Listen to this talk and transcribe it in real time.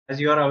as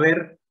you are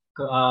aware,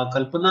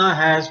 Kalpana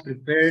has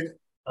prepared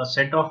a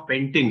set of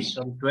paintings,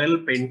 some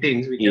 12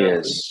 paintings, which are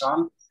based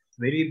on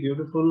very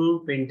beautiful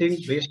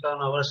paintings based on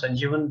our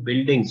Sanjeewan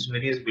buildings,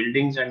 various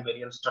buildings and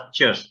various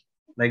structures,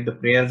 like the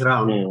prayer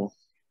ground.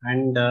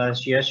 And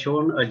she has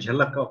shown a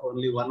jhalak of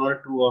only one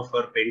or two of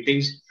her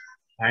paintings.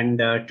 And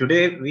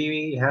today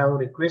we have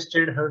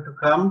requested her to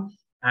come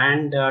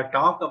and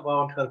talk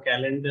about her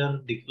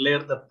calendar, declare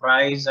the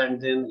price, and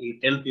then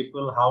tell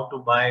people how to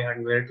buy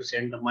and where to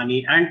send the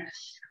money. And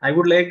I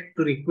would like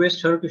to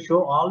request her to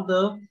show all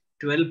the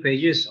 12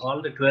 pages,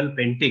 all the 12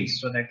 paintings,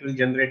 so that will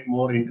generate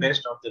more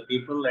interest of the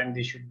people and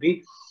they should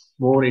be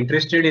more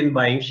interested in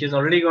buying. She's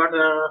already got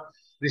a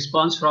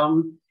response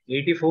from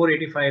 84,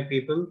 85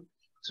 people.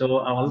 So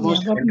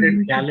almost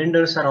 100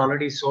 calendars are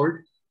already sold.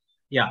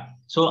 Yeah.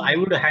 So I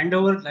would like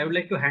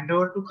to hand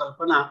over to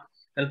Kalpana.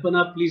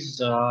 Kalpana,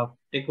 please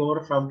take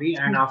over from me,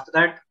 and after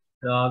that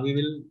we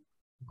will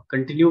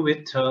continue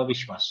with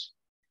Vishwas.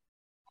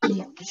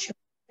 Yeah, sure.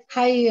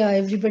 Hi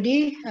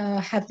everybody.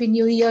 Happy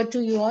New Year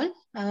to you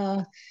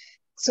all.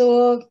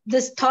 So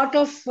this thought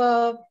of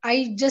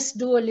I just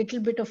do a little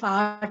bit of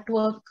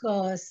artwork,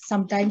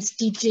 sometimes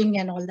teaching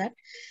and all that.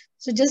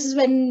 So just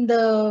when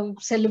the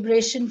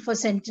celebration for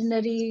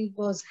centenary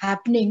was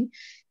happening,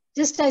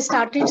 just I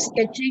started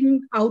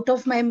sketching out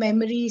of my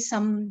memory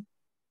some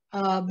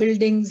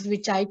buildings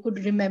which I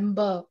could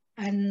remember,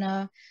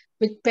 and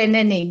with pen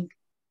and ink.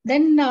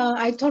 Then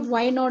I thought,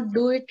 why not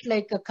do it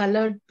like a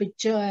colored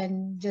picture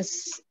and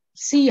just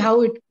see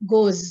how it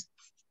goes.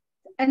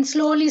 And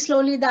slowly,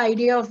 the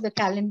idea of the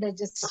calendar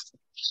just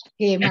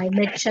came. I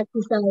met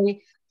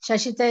Shashitai.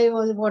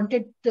 Shashitai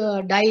wanted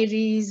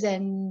diaries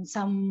and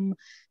some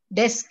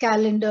desk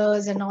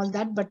calendars and all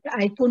that, but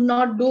I could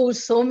not do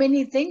so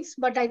many things.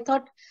 But I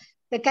thought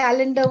the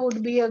calendar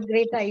would be a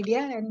great idea,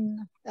 and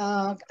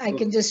I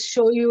can just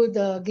show you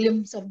the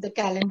glimpse of the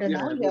calendar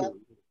now. Yeah.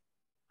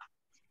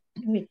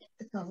 Wait,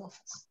 the cover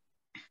first.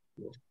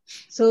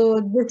 So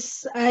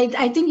this,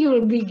 I think you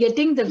will be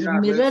getting the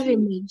mirror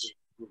image.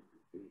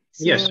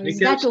 So yes, we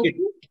can see. Okay?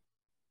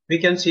 We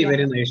can see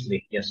very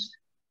nicely. Yes.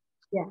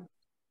 Yeah.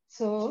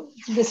 So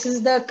this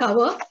is the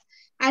cover,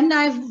 and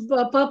I've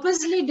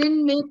purposely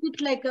didn't make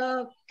it like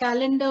a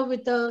calendar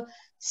with a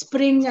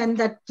spring and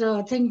that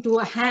thing to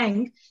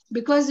hang,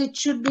 because it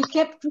should be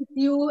kept with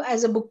you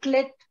as a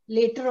booklet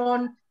later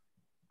on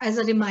as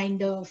a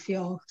reminder of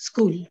your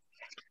school.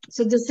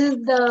 So this is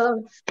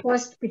the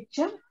first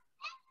picture.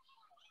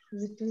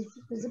 Is it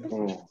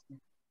visible?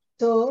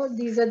 So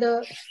these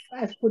are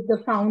I've put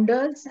the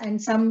founders and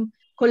some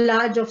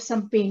collage of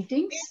some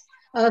paintings,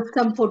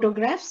 some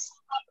photographs.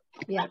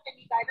 Yeah.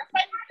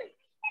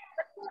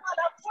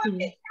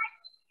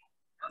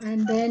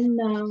 And then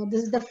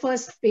this is the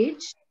first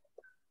page.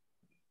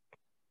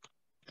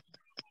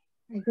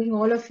 I think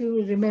all of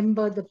you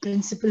remember the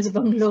principal's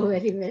bungalow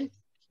very well.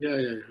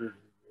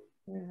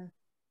 Yeah.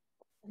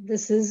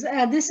 This is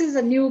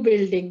a new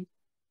building.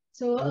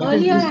 So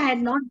earlier I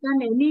had not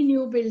done any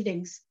new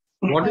buildings.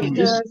 But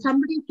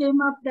somebody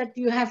came up that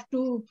you have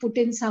to put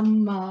in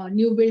some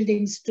new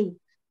buildings too.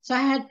 So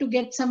I had to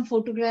get some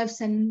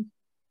photographs, and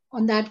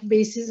on that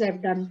basis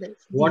I've done this.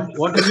 What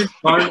is it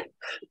called?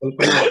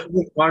 What is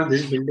it called,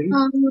 this building?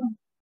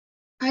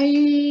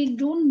 I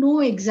don't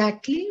know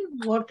exactly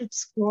what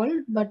it's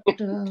called, but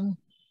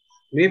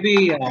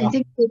maybe I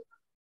think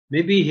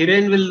maybe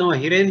Hiren will know.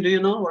 Hiren, do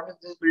you know what is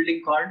this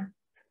building called?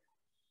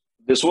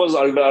 This was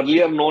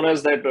earlier known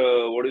as that,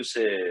 what do you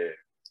say?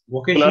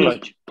 Vocational.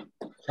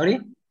 Sorry?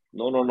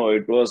 No.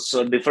 It was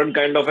a different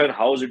kind of a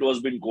house. It was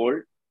been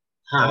called.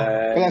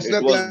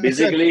 It was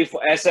basically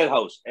for SL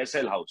house.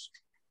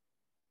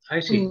 I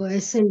see. Oh,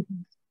 SL.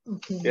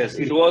 Okay. Yes,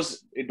 it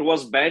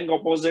was bank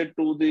opposite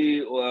to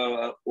the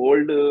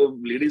old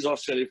ladies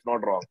hostel, if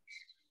not wrong.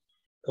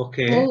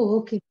 Okay. Oh,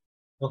 okay.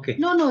 Okay.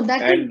 No,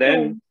 that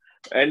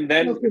and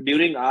then okay.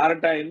 During our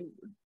time,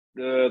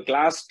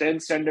 class 10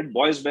 standard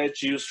boys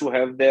batch used to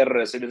have their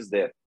residence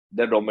there,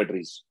 their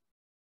dormitories.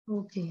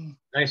 Okay.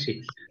 I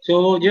see.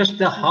 So just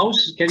the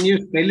house, can you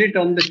spell it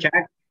on the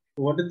chat?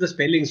 What is the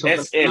spelling? So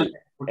SL.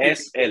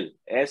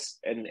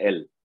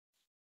 SNL.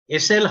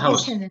 SL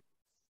house. SNL.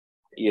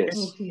 Yes.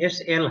 Okay.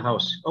 SL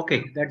house.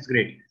 Okay, that's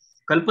great.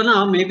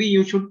 Kalpana, maybe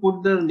you should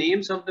put the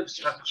names of the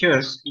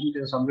structures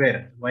into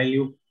somewhere while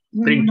you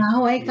print.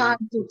 Now I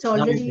can't. It's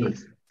already.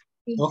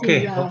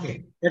 Okay.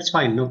 Okay. That's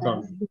fine. No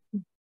problem.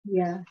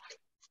 Yeah.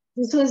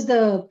 This was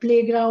the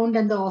playground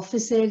and the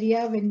office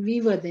area when we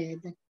were there.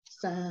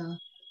 That's,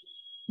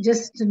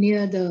 just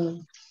near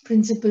the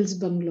principal's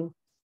bungalow.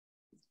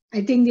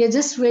 I think they're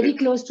just very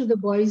close to the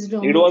boys'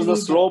 dormitory. It was the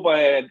slope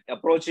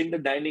approaching the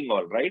dining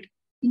hall, right?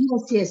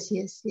 Yes.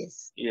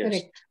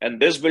 Correct.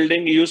 And this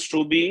building used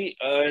to be,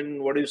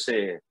 what do you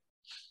say,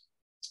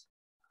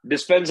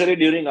 dispensary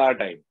during our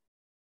time.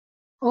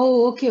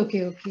 Oh,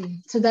 okay.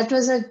 So that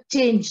was a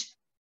change.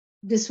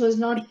 This was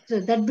not,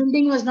 that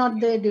building was not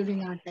there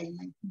during our time,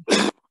 I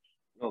think.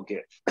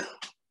 Okay.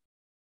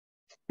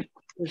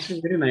 This is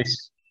very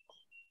nice.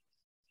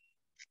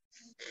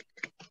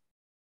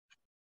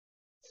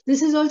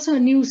 This is also a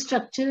new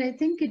structure. I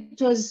think it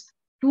was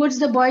towards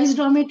the boys'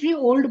 dormitory,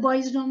 old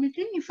boys'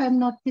 dormitory, if I'm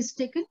not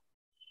mistaken.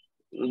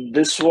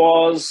 This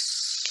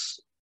was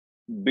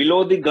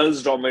below the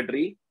girls'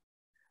 dormitory.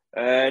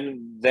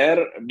 And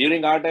there,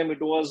 during our time,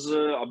 it was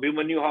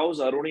Abhimanyu House,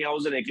 Aruni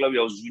House, and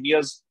Eklavya House.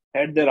 Juniors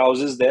had their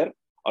houses there,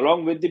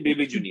 along with the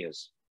baby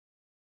juniors.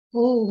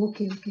 Oh,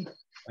 okay, okay.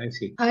 I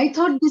see. I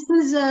thought this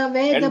is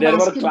where And the there were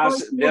basketball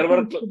classes. There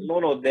were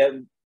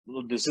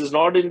this is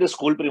not in the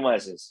school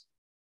premises.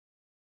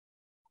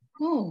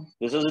 Oh.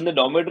 This is in the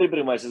dormitory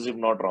premises, if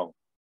not wrong.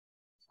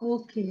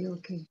 Okay,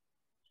 okay.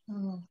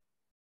 Oh.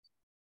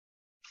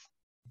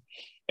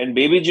 And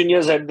baby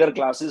juniors had their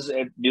classes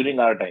during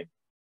our time.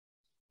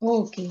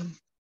 Okay.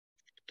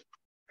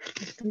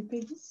 2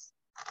 pages?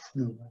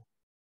 No.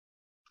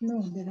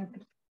 No, there are 2.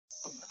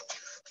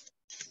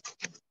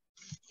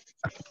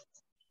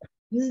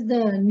 This is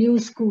the new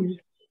school.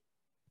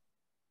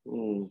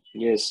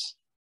 Yes.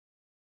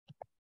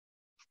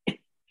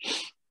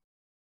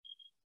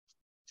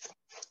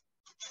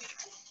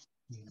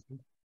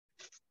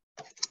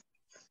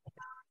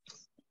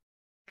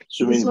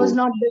 This was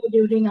not there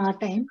during our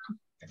time.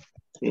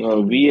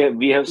 No,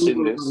 we have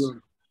seen this.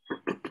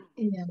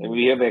 Yeah. And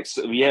we have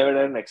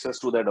an access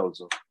to that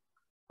also.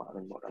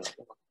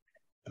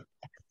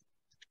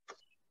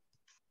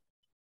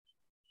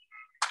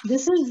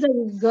 This is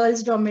the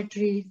girls'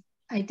 dormitory.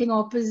 I think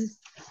opposite.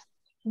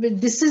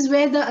 This is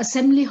where the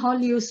assembly hall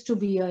used to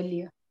be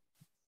earlier.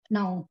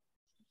 Now.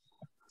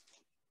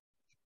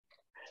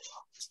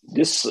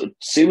 This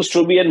seems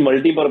to be a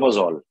multi-purpose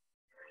hall.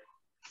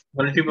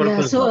 Multi-purpose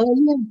yeah, so hall.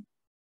 Earlier,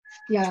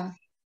 yeah.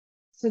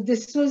 So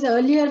this was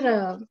earlier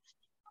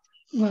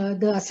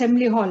the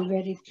assembly hall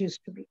where it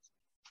used to be.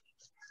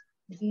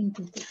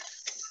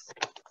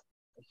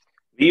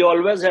 We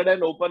always had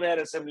an open air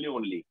assembly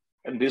only.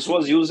 And this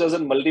was used as a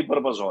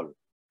multi-purpose hall.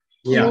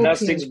 Yeah.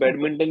 Gymnastics,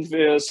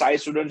 badminton, Sai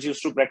students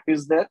used to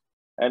practice there.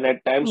 And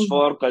at times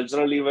for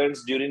cultural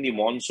events during the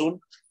monsoon,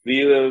 we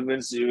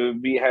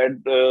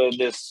had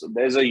this.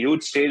 There's a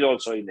huge stage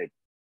also in it.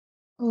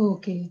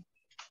 Okay.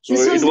 So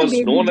it was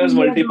known as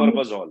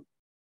multi-purpose hall.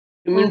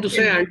 You mean to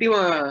say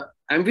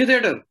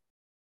amphitheater?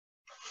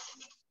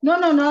 No,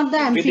 not the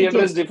amphitheater.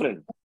 Amphitheater is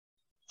different.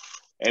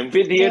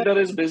 Amphitheater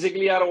is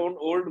basically our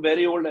own,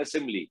 very old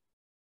assembly.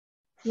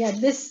 Yeah,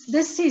 this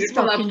he's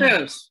talking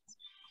about.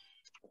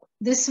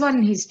 This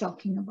one he's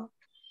talking about.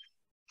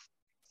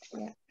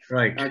 Yeah.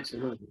 Right.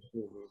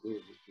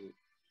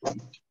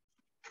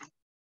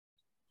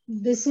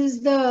 This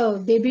is the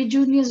baby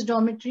juniors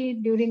dormitory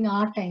during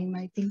our time,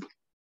 I think.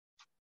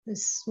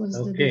 This was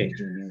the baby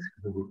juniors.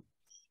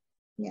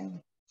 Yeah.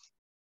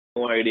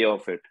 No idea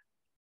of it.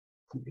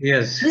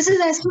 Yes. This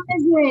is as soon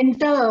as you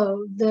enter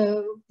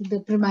the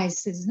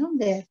premises, no?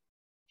 There.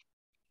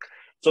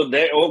 So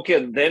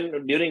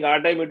then during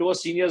our time it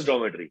was seniors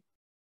dormitory.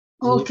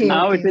 Okay.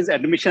 Now it is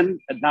admission.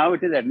 Now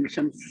it is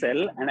admission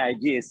cell and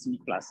IGSC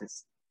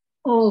classes.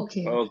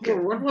 Okay. So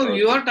what was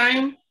your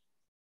time?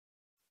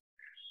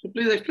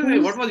 Please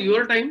explain. What was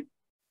your time?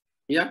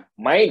 Yeah.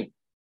 Mine.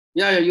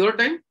 Yeah, your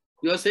time.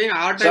 You are saying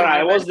our time. Sir,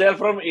 I was there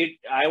from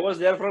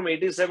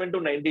 87 to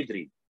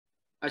 93.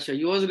 Asha,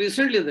 you was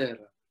recently there.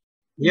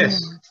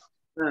 Yes.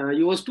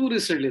 You was too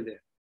recently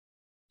there.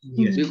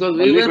 Yes. Because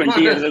we were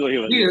 20 years ago.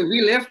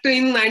 We left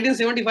in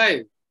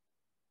 1975.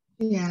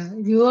 Yeah,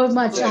 you were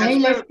much. I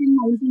left in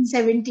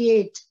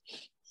 1978.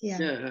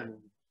 Yeah.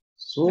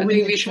 So I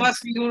think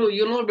Vishwas,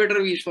 you know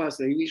better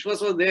Vishwas.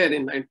 Vishwas was there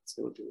in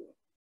 1975.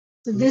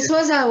 So this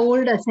was our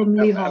old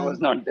assembly hall. I was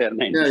not there in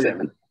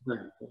 97.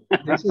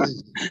 This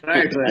is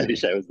Right. I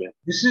wish I was there.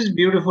 This is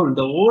beautiful.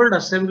 The old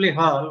assembly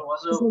hall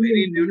was a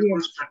very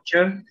beautiful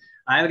structure.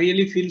 I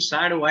really feel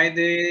sad why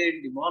they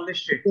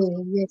demolished it.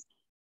 Oh, yes.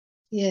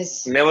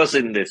 Yes. Never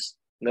seen this.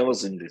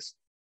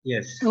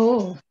 Yes.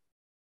 Oh.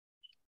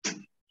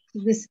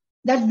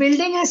 That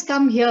building has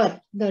come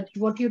here. That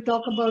what you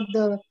talk about,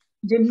 the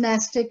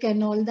gymnastic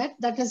and all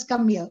that has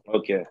come here.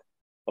 Okay.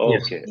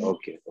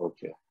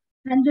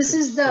 And this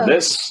is the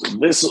this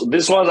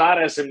was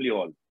our assembly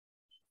hall.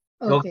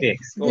 Okay.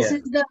 So this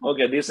is the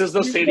this is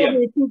the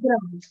stadium.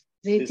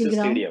 This is the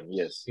stadium.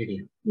 Yes.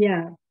 Stadium.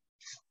 Yeah.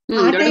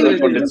 That is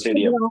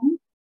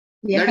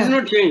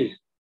not changed.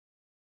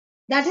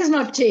 That has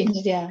not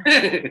changed, yeah.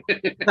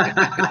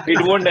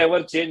 It won't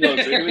ever change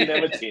also. It will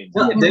never change.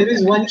 No, there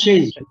is one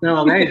change.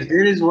 No, guys,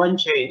 there is one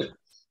change.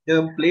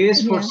 The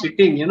place for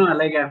sitting,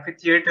 like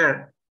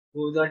amphitheater,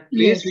 that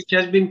place which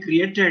has been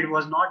created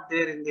was not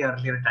there in the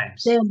earlier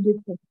times.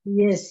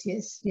 Yes.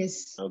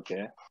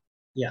 Okay.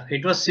 Yeah,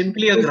 it was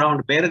simply a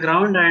bare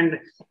ground, and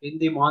in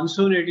the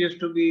monsoon, it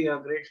used to be a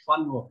great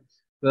fun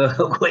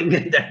going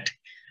in that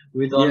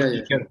with all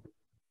teachers.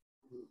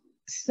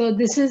 So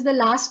this is the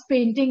last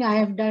painting I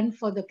have done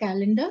for the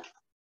calendar.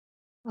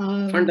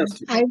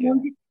 Fantastic. I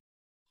wanted,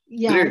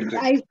 Great.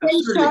 I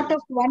fell short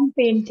of one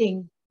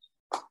painting.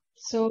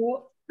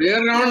 So prayer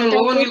ground,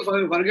 no one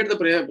will forget the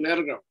prayer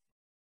ground.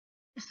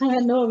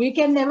 No, we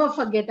can never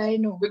forget. I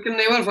know. We can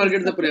never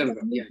forget the prayer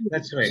ground. Yeah.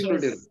 That's right.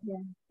 Yes,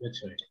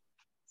 That's right.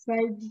 So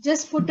I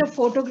just put a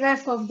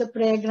photograph of the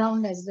prayer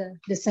ground as the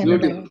December.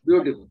 Beautiful,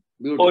 beautiful,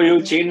 beautiful. Oh,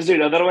 you changed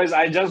it. Otherwise,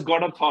 I just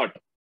got a thought.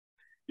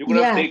 You could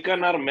have Yeah.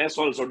 taken our mess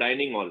also,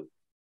 dining hall.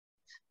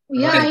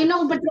 Yeah, I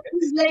know, but that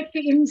is like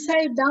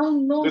inside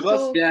down. No,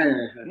 Because so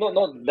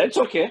no, that's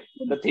okay.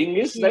 The thing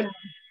is that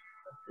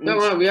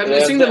no, we are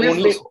missing the mess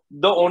also.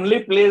 The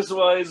only place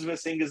is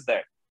missing is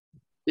that.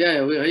 Yeah,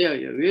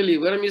 really,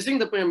 we are missing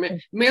the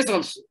mess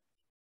also.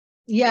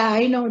 Yeah,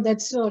 I know,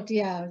 that's what.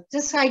 Yeah,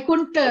 just I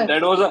couldn't.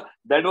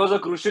 That was a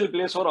crucial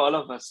place for all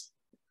of us.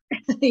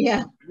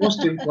 Yeah.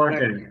 Most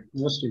important.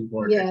 Most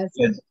important. Yeah.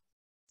 So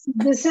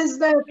this is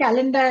the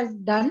calendar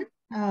I've done,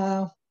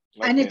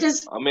 and it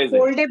is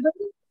amazing.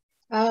 Foldable.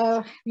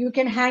 You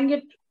can hang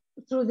it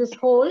through this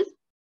hole,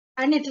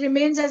 and it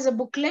remains as a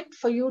booklet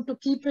for you to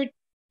keep it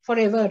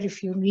forever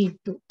if you need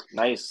to.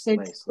 Nice, so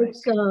nice.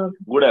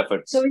 Good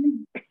efforts.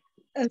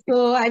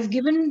 So I've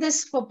given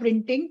this for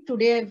printing.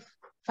 Today I've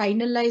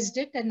finalized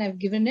it and I've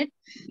given it.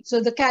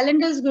 So the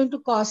calendar is going to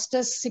cost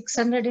us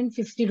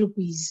 650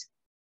 rupees.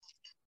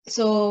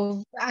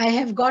 So I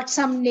have got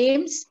some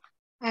names,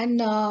 and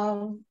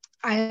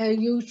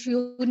you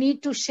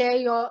need to share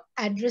your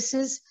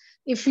addresses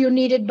if you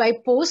need it by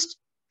post.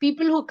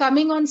 People who are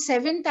coming on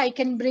 7th, I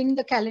can bring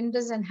the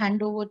calendars and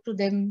hand over to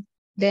them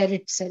there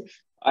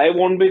itself. I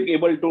won't be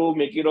able to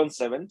make it on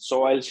 7th,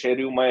 so I'll share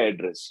you my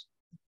address.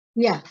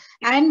 Yeah,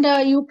 and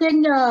you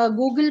can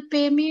Google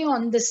Pay me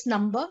on this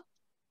number,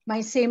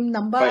 my same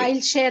number. Fine.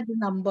 I'll share the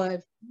number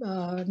if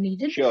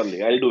needed.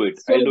 Surely, I'll do it.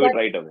 So I'll do it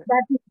right away.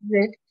 That is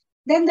great.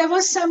 Then there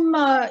was some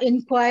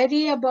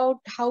inquiry about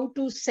how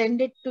to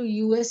send it to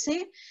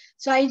USA.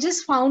 So I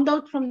just found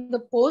out from the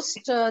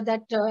post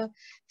that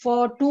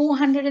for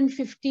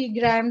 250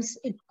 grams,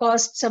 it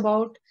costs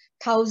about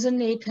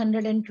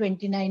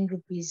 1,829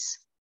 rupees.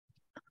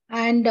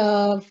 And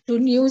to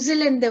New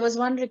Zealand, there was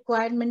one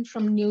requirement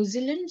from New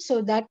Zealand.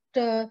 So that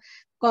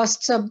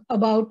costs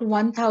about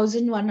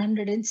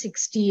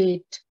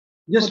 1,168.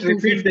 Just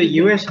repeat the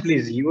US,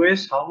 please.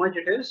 US, how much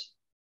it is?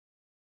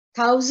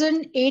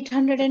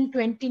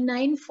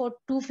 1,829 for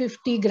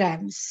 250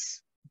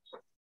 grams.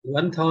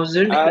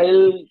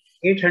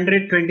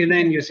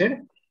 1,829, you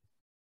said?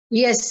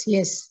 Yes.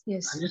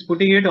 I'm just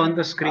putting it on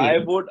the screen.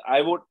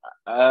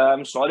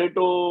 I'm sorry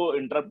to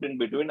interrupt in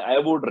between. I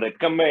would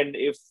recommend,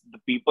 if the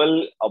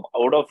people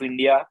out of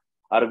India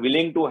are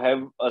willing to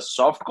have a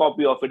soft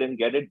copy of it and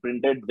get it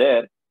printed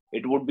there,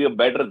 it would be a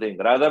better thing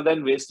rather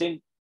than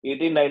wasting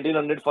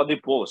 1,800-1,900 for the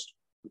post.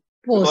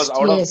 Because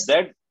out of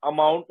that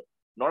amount,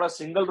 not a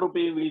single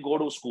rupee will go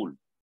to school.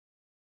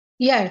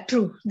 Yeah,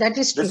 true. That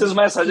is true. This is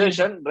my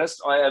suggestion. Rest,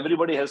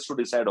 everybody has to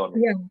decide on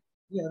it.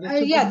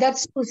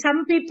 That's true.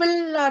 Some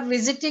people are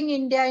visiting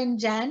India in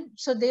Jan,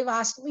 so they've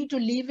asked me to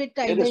leave it.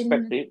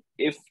 Irrespective,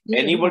 if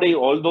anybody,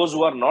 all those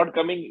who are not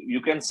coming,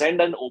 you can send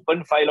an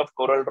open file of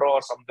CorelDRAW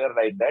or somewhere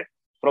like that.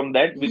 From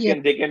that,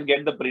 they can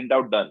get the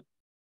printout done.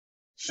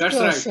 That's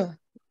right. Sure.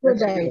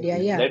 Good idea.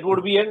 Yeah. That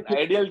would be an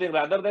ideal thing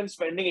rather than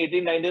spending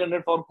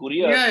 1,800-1,900 for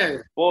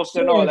courier, post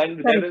and all,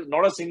 and there is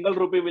not a single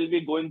rupee will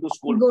be going to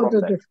school from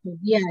that.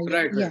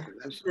 Right.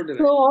 Absolutely right.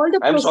 So all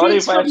the I'm sorry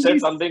if I have said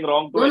something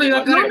wrong to anyone. No, you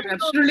are correct.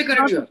 Absolutely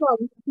correct. Not at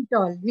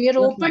all. We are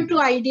open to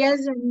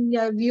ideas and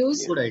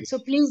views. So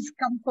please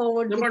come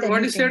forward. No, but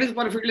what you said is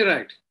perfectly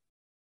right.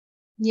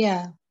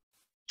 Yeah,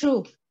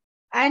 true.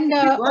 And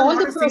all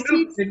the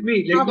proceeds.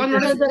 Not a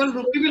single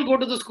rupee will go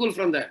to the school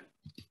from that.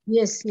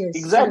 Yes.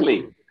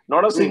 Exactly.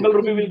 Not a single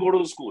rupee will go to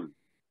the school.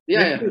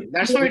 Yeah.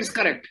 That's why it's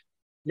correct.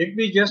 Let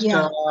me just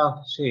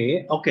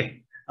say,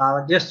 okay.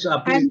 Please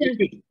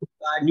repeat.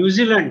 New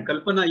Zealand,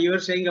 Kalpana, you were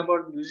saying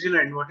about New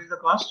Zealand. What is the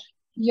cost?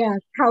 Yeah,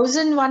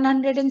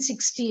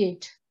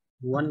 1,168.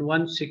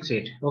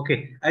 1,168.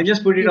 Okay. I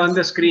just put it on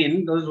the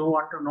screen. Those who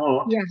want to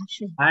know. Yeah,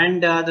 sure.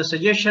 And the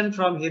suggestion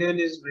from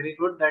Hiren is very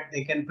good that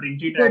they can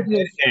print it at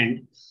their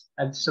end.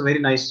 That's a very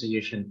nice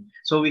suggestion.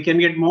 So we can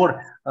get more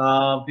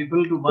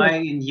people to buy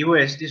in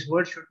US. This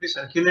word should be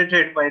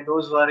circulated by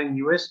those who are in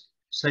US.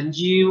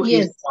 Sanjeew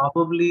is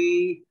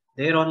probably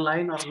there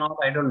online or not,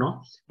 I don't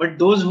know. But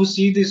those who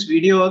see this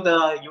video,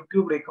 the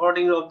YouTube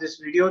recording of this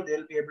video,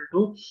 they'll be able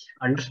to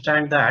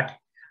understand that.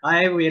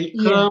 I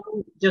welcome,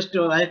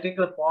 I take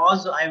a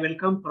pause. I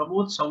welcome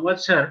Pramod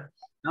Samvatsar.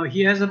 Now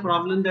he has a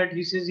problem that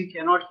he says he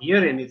cannot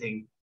hear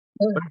anything.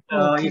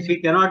 But if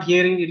he cannot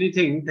hear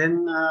anything,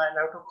 then I'll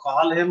have to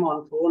call him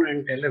on phone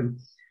and tell him.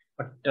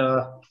 But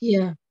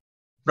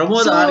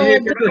Pramod, are you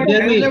able to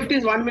hear me? Time left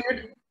is 1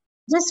 minute.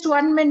 Just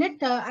 1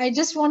 minute. I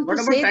just want to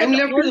say time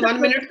left is 1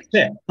 minute.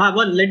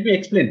 Let me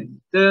explain.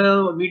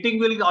 The meeting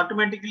will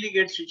automatically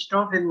get switched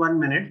off in 1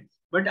 minute.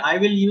 But I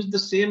will use the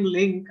same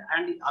link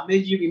and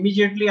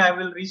immediately I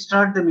will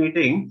restart the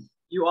meeting.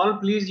 You all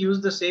please use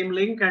the same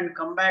link and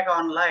come back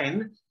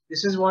online.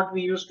 This is what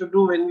we used to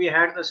do when we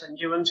had the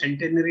Sanjeewan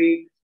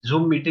centenary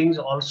Zoom meetings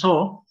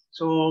also.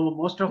 So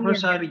most of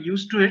us are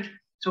used to it.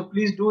 So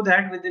please do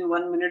that. Within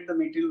 1 minute, the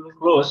meeting will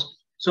close.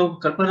 So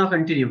Kalpana,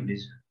 continue,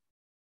 please.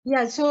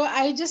 Yeah, so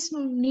I just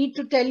need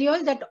to tell you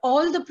all that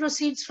all the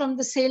proceeds from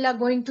the sale are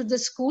going to the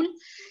school.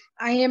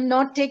 I am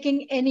not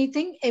taking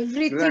anything.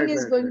 Everything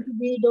is going to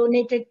be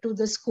donated to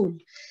the school.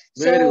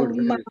 Very So, good.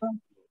 Very good.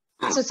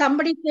 so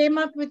somebody came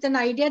up with an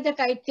idea that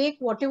I take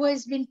whatever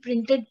has been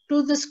printed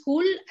to the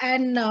school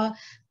and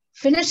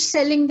finish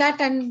selling that,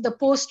 and the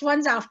post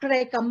ones after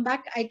I come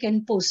back, I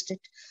can post it.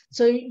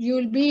 So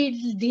you'll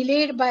be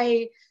delayed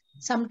by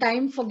some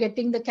time for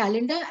getting the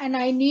calendar, and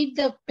I need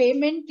the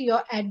payment,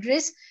 your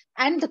address,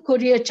 and the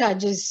courier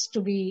charges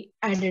to be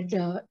added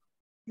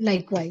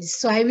likewise.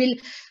 So I will,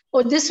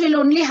 this will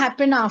only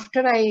happen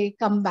after I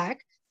come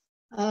back.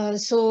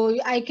 So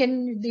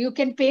you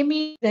can pay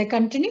me. I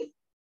continue?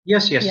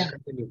 Yes. Yeah.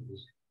 Continue,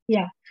 please.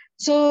 Yeah.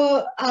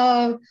 So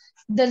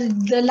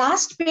the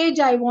last page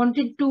I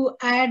wanted to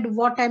add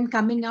what I'm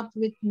coming up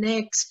with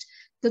next.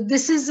 So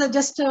this is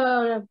just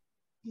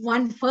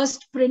one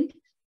first print.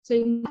 So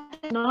you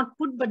might not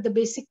put, but the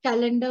basic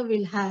calendar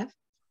will have.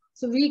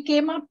 So we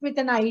came up with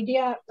an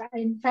idea.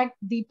 In fact,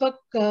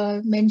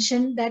 Deepak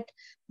mentioned that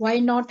why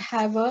not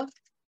have a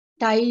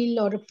tile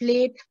or a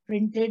plate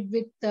printed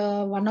with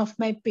one of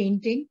my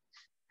painting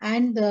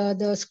and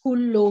the school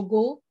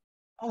logo,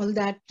 all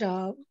that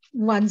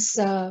once,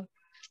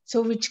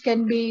 so which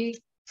can be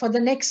for the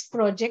next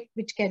project,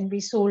 which can be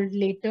sold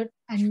later,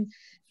 and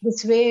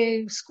this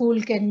way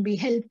school can be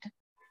helped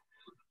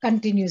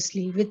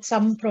continuously with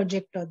some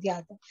project or the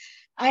other.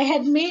 I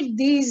had made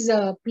these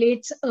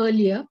plates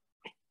earlier,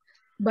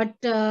 but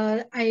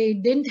I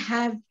didn't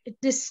have,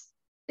 this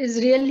is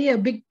really a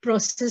big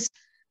process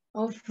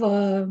of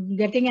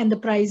getting, and the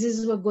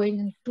prices were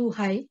going too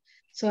high.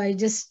 So I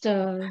just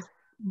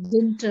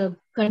didn't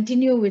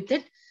continue with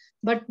it.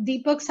 But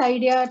Deepak's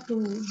idea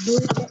to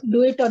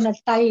do it on a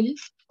tile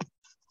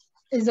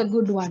is a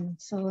good one.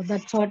 So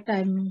that's what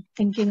I'm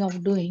thinking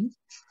of doing.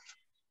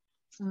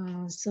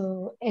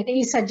 So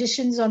any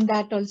suggestions on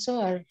that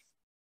also are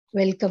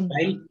welcome.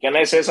 Can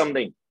I say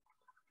something?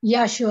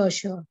 Yeah, sure.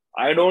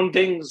 I don't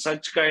think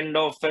such kind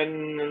of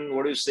an,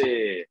 what do you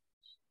say,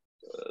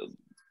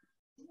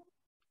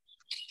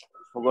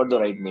 forgot the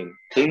right name,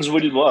 things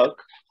will work.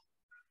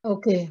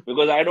 Okay.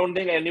 Because I don't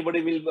think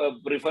anybody will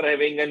prefer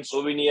having a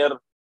souvenir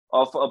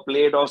of a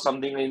plate or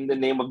something in the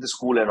name of the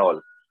school and all.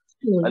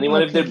 And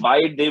even if they buy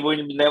it, they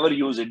will never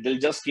use it. They'll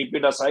just keep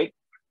it aside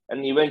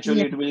and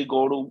eventually it will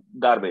go to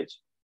garbage.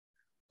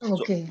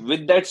 Okay. So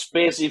with that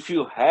space, if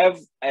you have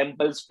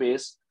ample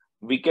space,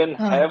 we can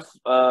have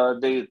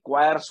the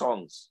choir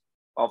songs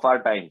of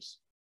our times.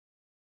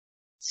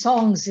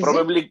 Songs, is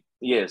probably it?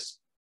 Yes.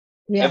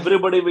 Yeah.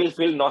 Everybody will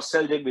feel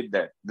nostalgic with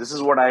that. This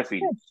is what I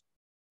feel.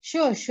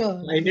 Sure.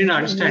 I didn't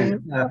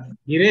understand.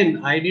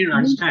 Hiren, I didn't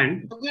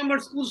understand. Talking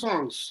about school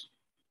songs.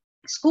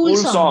 School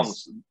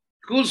songs.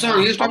 School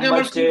songs. He's talking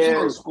about school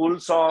songs. School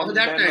songs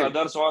that and time.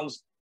 other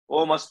songs.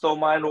 Oh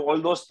Mastoma and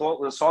all those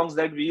songs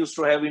that we used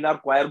to have in our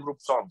choir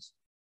group songs.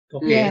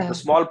 Okay. Yeah. The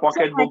small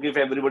pocket book, if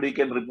everybody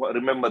can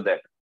remember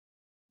that.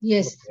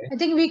 Yes. Okay. I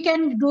think we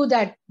can do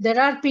that. There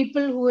are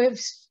people who have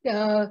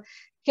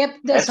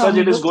kept the as song such,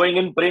 it is books. going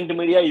in print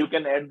media. You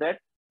can add that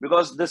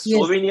because the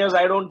souvenirs,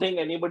 I don't think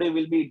anybody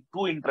will be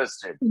too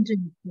interested.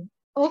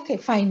 Okay,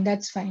 fine.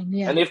 That's fine.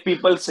 Yeah. And if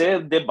people say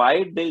they buy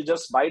it, they'll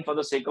just buy it for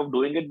the sake of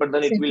doing it, but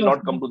then it will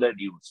not come to that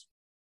use.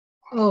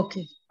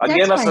 Okay.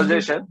 Again, that's a fine.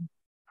 suggestion.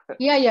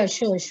 Yeah.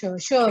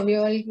 Sure. We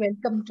are all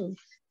welcome to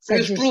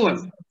suggestions. It's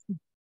proven.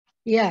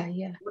 Yeah.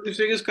 What you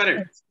saying is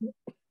correct.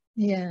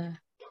 Yeah.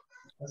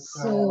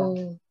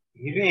 So,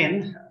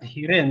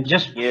 Hiren,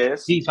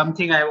 just see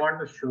something I want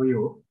to show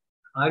you.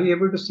 Are you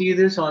able to see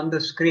this on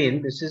the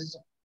screen? This is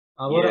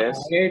our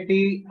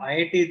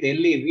IIT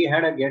Delhi. We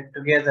had a get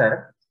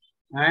together,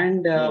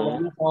 and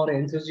one of our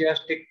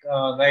enthusiastic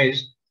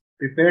guys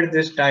prepared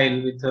this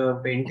tile with a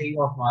painting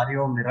of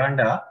Mario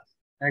Miranda,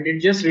 and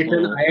it just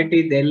written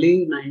IIT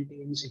Delhi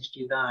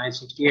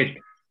 1968.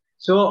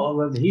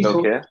 So he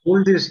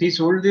sold this. He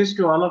sold this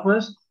to all of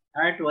us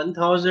at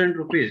 1,000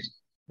 rupees.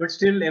 But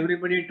still,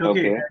 everybody took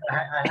it.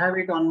 I have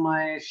it on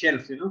my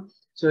shelf,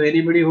 So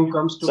anybody who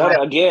comes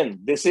to again,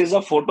 this is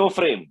a photo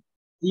frame.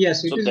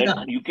 Yes, it so is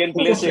that you can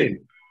place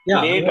it.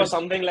 Plate or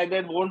something like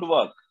that won't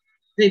work.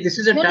 See, this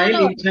is a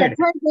tile inside.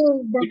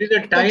 It is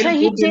a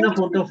tile put in a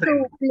photo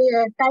frame.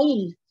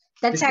 Tile.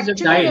 That's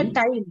actually a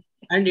tile.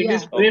 And it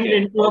is framed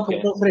into a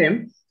photo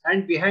frame.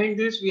 And behind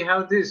this, we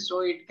have this.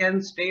 So it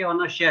can stay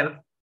on a shelf.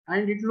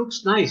 And it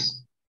looks nice.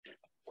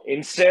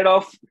 Instead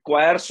of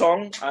choir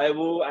song, I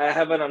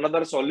have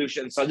another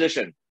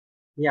suggestion.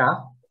 Yeah.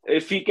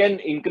 If we can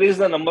increase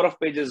the number of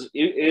pages,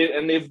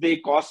 and if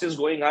the cost is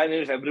going high, and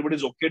if everybody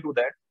is okay to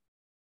that,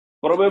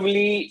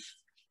 probably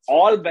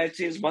all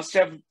batches must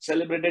have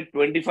celebrated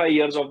 25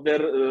 years of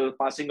their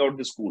passing out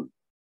the school,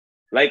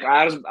 like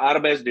our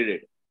batch did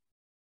it.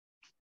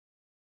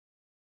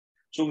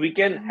 So we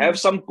can have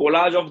some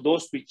collage of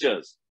those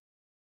pictures.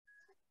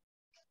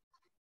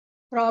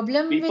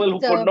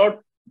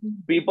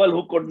 People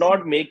who could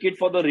not make it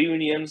for the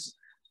reunions,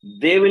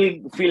 they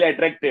will feel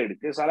attracted.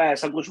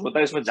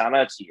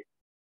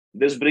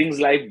 This brings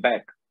life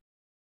back.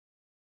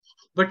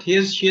 But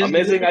here's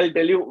amazing. I'll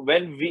tell you,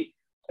 when we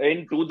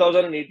in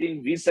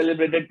 2018 we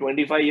celebrated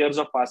 25 years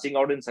of passing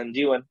out in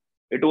Sanjeewan.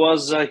 It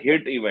was a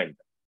hit event.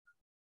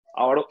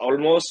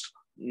 Almost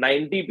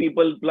 90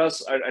 people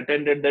plus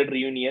attended that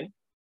reunion.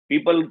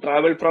 People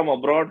traveled from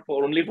abroad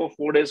for only for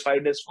 4 days,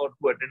 5 days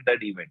to attend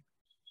that event.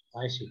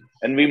 I see.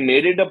 And we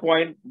made it a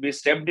point. We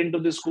stepped into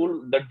the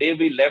school the day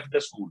we left the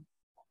school.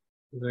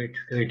 Great,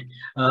 great.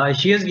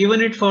 She has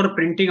given it for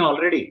printing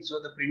already. So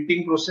the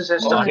printing process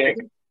has started.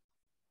 Okay.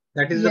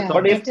 That is the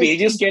But if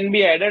pages can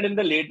be added in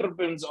the later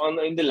pins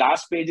in the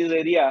last pages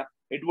area,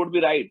 it would be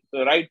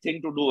the right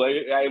thing to do.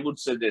 I would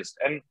suggest.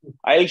 And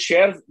I'll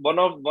share one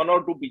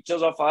or two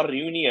pictures of our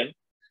reunion.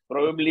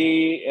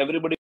 Probably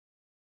everybody.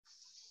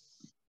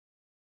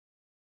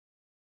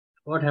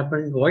 What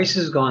happened? Voice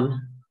is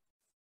gone.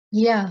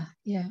 Yeah.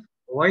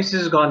 Voice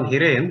is gone.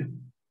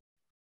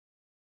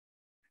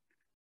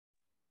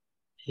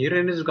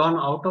 Hiren is gone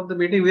out of the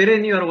meeting.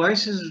 Hiren, your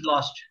voice is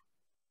lost.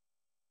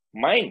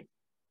 Mine?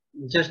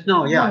 Just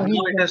now, yeah.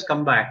 Now it has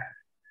come back.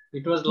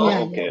 It was lost.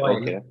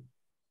 Okay.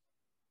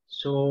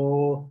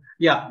 So,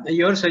 yeah,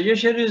 your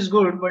suggestion is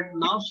good, but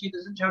now she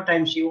doesn't have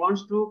time. She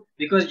wants to,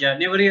 because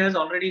January has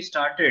already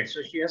started.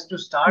 So she has to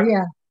start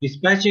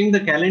dispatching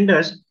the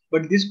calendars.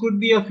 But this could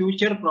be a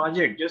future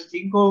project. Just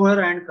think over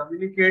and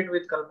communicate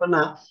with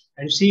Kalpana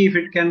and see if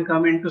it can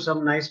come into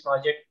some nice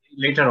project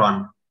later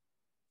on.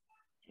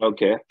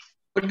 Okay.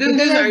 But then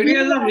these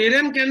ideas of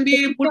Hiren can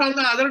be put on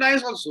the other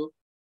dice also.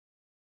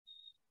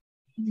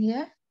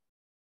 Yeah.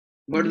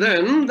 But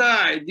then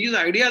these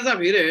ideas of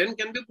Hiren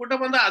can be put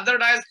up on the other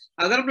dice,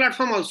 other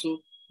platform also.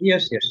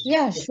 Yes.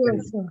 Yeah, sure.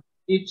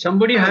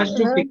 Somebody has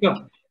to pick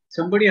up.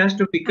 Somebody has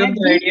to pick up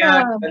the idea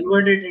and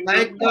convert it into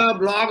like a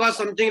blog or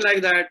something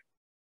like that.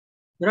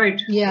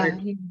 Right. Yeah.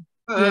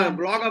 Right.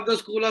 Blog of the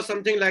school or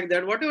something like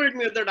that. Whatever it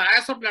means, the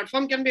dias or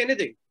platform can be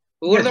anything.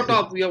 Over the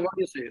top, what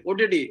you say,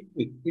 OTT.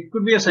 It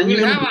could be a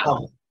Sanjeewan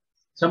blog.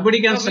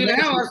 Somebody can we'll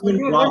have a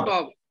Sanjeewan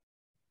blog.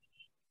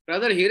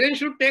 Rather, Hiren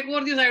should take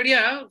over this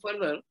idea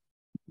further.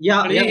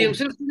 Yeah. He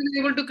himself will be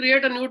able to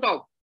create a new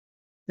top.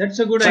 That's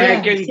a good idea.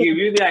 I can give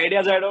you the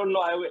ideas. I don't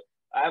know.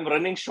 I'm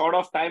running short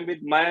of time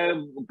with my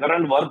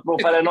current work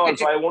profile and all,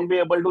 so I won't be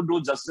able to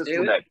do justice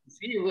to that.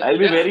 I'll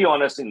be very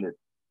honest in this.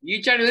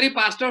 Each and every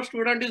passed out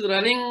student is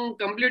running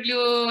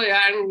completely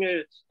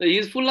and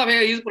he's full of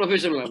his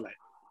professional life.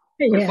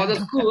 But for the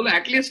school,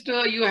 at least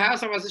you have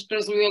some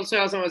assistants. We also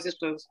have some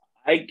assistants.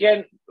 I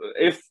can,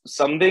 if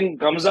something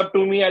comes up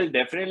to me, I'll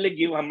definitely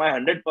give my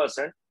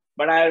 100%.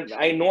 But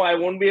I know I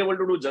won't be able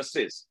to do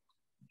justice.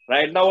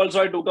 Right now,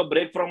 also, I took a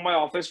break from my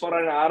office for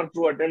an hour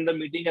to attend the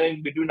meeting, and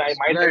in between, I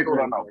might have to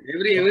run out.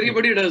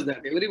 Everybody does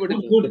that. Everybody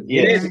does that.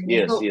 Yes.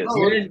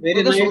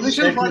 So the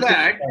solution for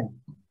that,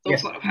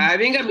 for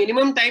having a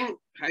minimum time,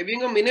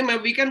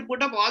 we can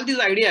put up all these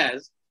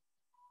ideas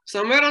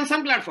somewhere on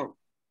some platform.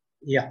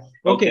 Yeah.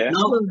 Okay.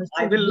 Now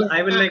I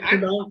will like to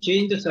now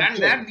change the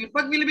subject. And that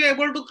Deepak will be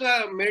able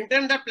to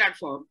maintain that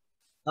platform.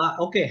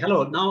 Okay.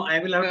 Hello. Now I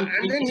will have to.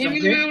 And then he will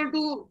be able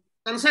to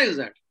concise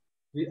that.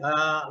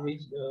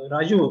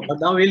 Raju,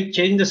 now we'll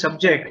change the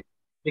subject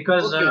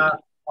because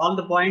all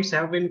the points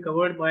have been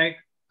covered by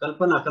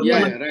Kalpana.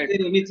 Kalpana, right. Is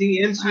there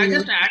anything else?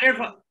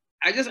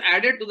 I just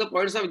added to the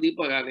points of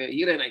Deepak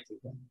here, and I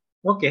think.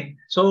 Okay,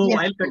 so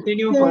I'll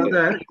continue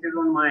further if you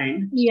don't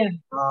mind. Yeah.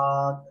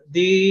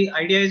 The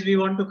idea is we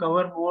want to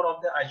cover more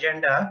of the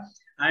agenda,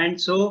 and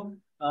so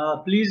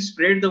please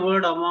spread the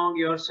word among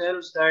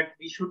yourselves that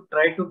we should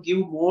try to give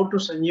more to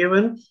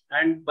Sanjeewan,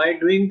 and by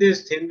doing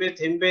this, thembe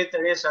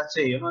tade satse,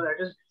 that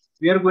is,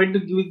 we are going to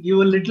give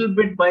a little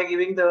bit by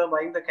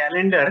buying the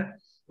calendar,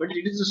 but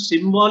it is a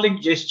symbolic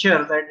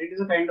gesture that it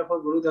is a kind of a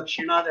Guru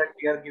Dakshina that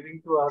we are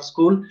giving to our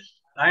school,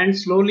 and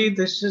slowly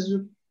this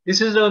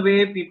is a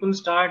way people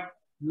start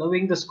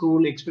loving the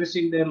school,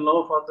 expressing their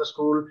love for the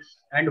school.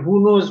 And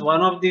who knows,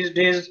 one of these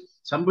days,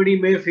 somebody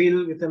may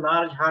feel with a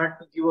large heart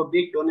to give a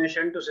big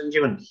donation to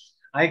Sanjeewan.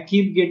 I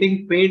keep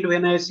getting paid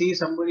when I see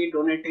somebody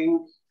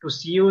donating to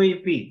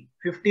COEP,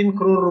 15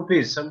 crore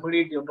rupees.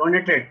 Somebody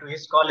donated to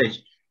his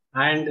college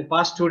and a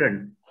past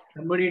student.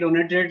 Somebody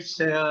donated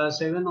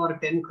 7 or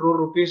 10 crore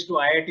rupees to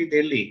IIT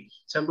Delhi.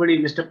 Somebody,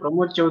 Mr.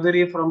 Pramod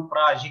Chaudhary from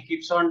Prague, he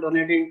keeps on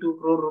donating 2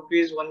 crore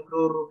rupees, 1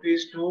 crore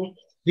rupees to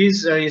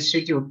his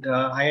institute,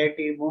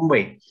 IIT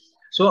Mumbai.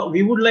 So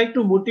we would like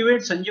to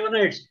motivate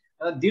Sanjeewanites.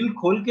 Dil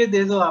khol ke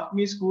de do,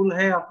 apni school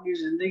hai, apni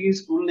zindagi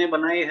school ne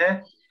banai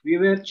hai. We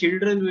were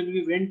children when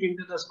we went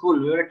into the school.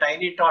 We were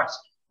tiny tots,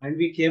 and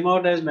we came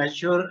out as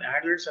mature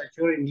adults,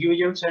 mature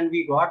individuals, and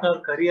we got our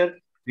career.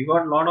 We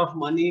got a lot of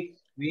money.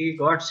 We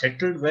got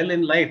settled well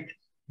in life.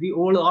 We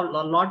owe a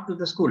lot to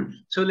the school.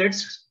 So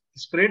let's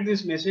spread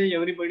this message.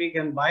 Everybody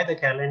can buy the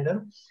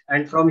calendar.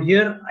 And from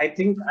here, I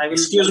think I will...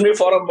 Excuse me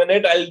for a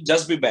minute. I'll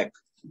just be back.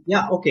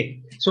 Yeah,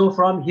 okay. So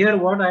from here,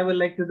 what I would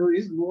like to do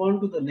is move on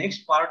to the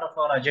next part of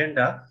our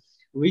agenda.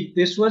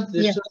 This was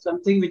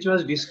something which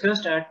was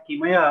discussed at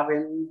Kimaya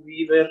when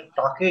we were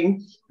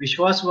talking.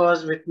 Vishwas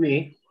was with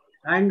me.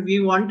 And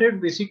we wanted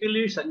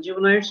basically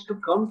Sanjeewanites to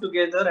come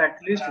together at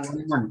least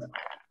 1 month.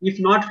 If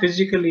not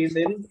physically,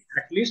 then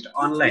at least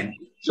online.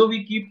 So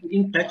we keep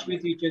in touch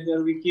with each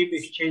other. We keep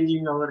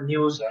exchanging our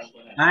news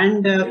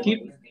and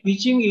keep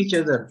teaching each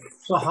other.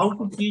 So how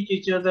to teach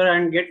each other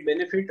and get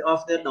benefit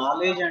of the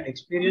knowledge and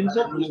experience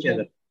of each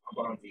other.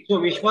 So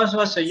Vishwas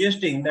was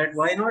suggesting that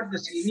why not the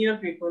senior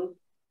people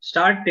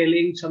start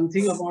telling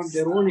something about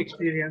their own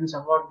experience,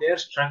 about their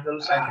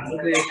struggles and how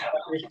they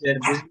established their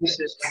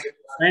businesses,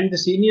 and the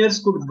seniors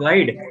could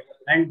guide.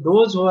 And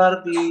those who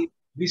are the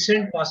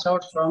recent pass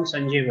outs from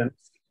Sanjeewan,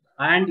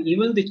 and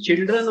even the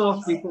children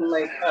of people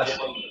like us.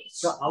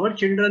 So our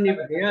children, if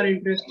they are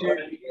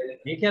interested,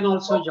 they can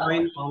also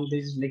join on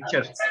these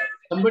lectures.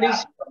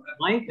 Somebody's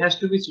mic has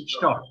to be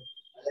switched off.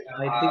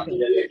 I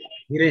think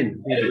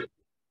Hiren, maybe.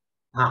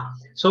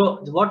 So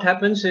what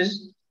happens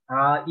is,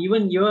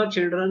 even your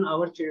children,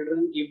 our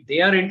children, if they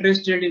are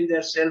interested in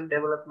their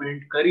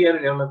self-development, career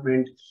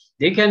development,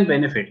 they can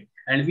benefit.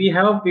 And we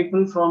have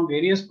people from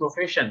various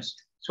professions.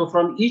 So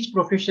from each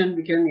profession,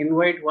 we can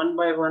invite one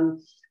by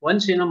one,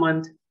 once in a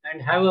month,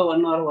 and have a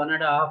 1 or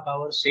 1.5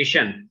 hour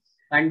session.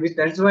 And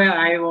that's why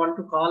I want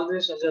to call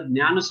this as a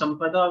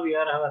Dnyansampada. We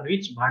have a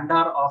rich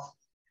bhandar of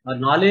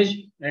knowledge,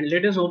 and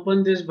let us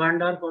open this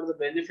bhandar for the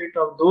benefit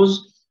of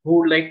those who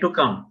would like to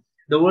come.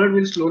 The word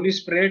will slowly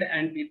spread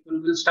and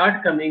people will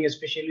start coming,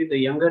 especially the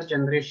younger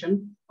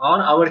generation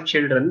or our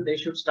children. They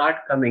should start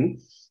coming.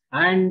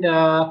 And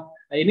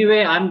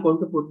anyway, I'm going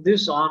to put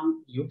this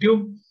on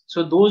YouTube.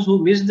 So those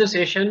who missed the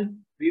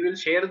session, we will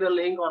share the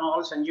link on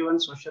all Sanjeewan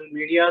social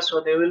media.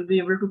 So they will be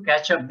able to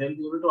catch up. They'll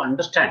be able to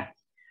understand.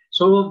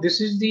 So this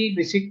is the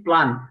basic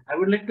plan. I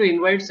would like to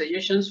invite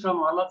suggestions from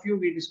all of you.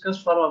 We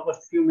discuss for a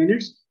few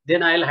minutes.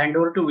 Then I'll hand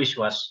over to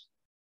Vishwas.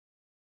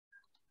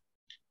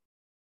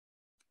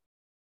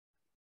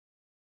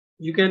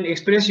 You can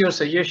express your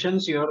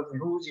suggestions, your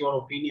views, your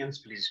opinions,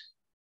 please.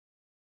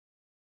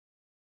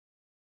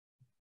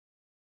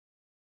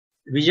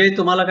 Vijay,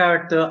 तुम्हाला काय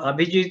वाटतं?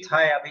 Abhijit,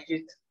 hi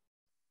Abhijit.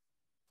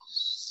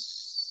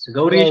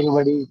 Gauri. Hello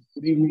everybody,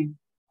 good evening.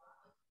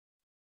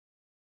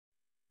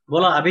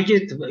 Bola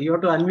Abhijit, you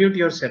have to unmute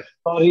yourself.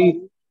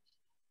 Sorry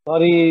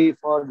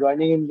for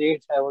joining in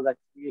late. I was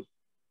actually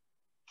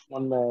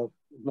on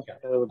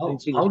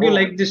teaching. How do you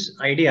like this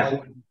idea?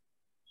 Sorry.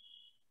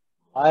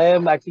 I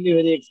am actually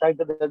very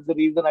excited. That's the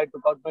reason I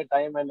took out my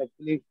time, and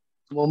actually,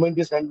 the moment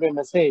you sent me a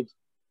message,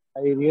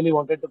 I really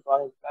wanted to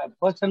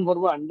first and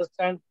foremost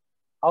understand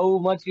how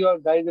much you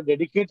guys are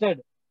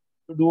dedicated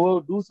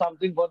to do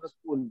something for the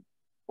school.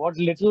 What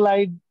little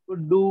I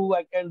could do,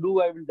 I can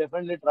do. I will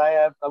definitely try.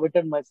 I have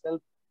committed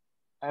myself,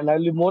 and I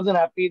will be more than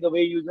happy the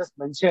way you just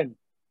mentioned.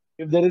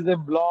 If there is a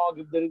blog,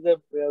 if there is a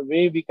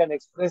way we can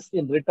express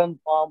in written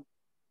form,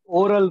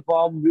 oral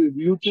form,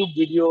 YouTube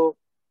video,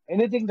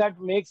 anything that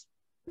makes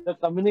the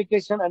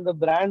communication and the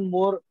brand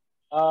more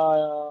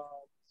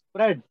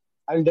spread,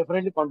 I will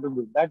definitely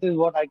contribute. That is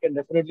what I can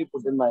definitely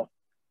put in my.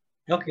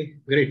 Okay,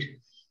 great.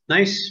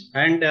 Nice.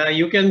 And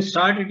you can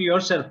start it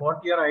yourself,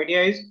 what your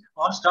idea is,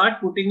 or start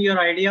putting your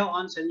idea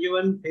on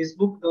Sanjeewan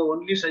Facebook, the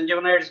only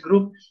Sanjeewanites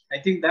group. I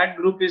think that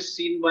group is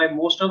seen by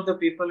most of the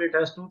people. It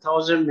has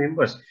 2,000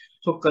 members.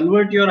 So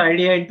convert your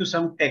idea into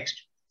some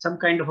text, some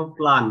kind of a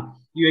plan.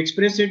 You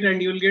express it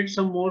and you'll get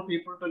some more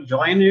people to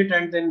join it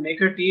and then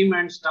make a team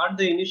and start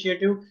the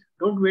initiative.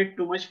 Don't wait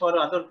too much for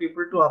other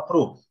people to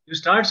approve. You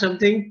start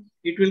something,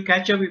 it will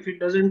catch up. If it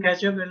doesn't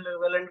catch up,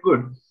 well and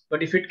good.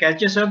 But if it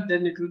catches up,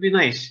 then it will be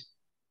nice.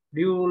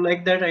 Do you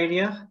like that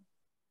idea?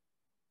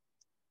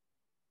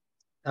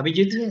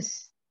 Abhijit?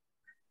 Yes.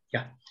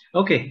 Yeah.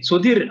 Okay.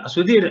 Sudhir,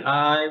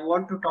 I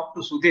want to talk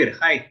to Sudhir.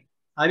 Hi.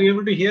 Are you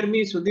able to hear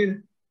me,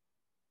 Sudhir?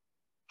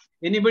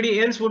 Anybody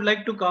else would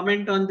like to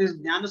comment on this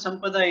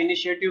Dnyansampada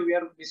initiative? We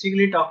are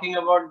basically talking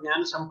about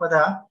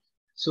Dnyansampada.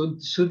 So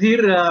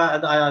Sudhir,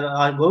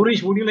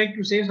 Gaurish, would you like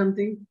to say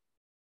something?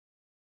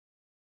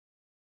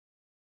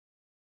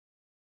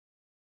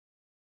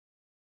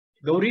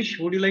 Gaurish,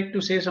 would you like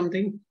to say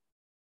something?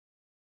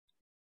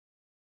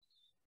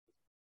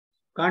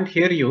 Can't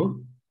hear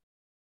you.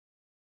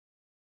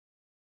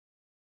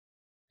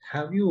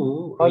 Have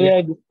you? Sorry,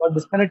 I got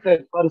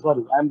disconnected.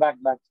 Sorry. I'm back.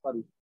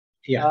 Sorry.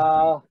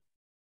 Yeah.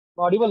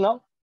 Audible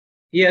now?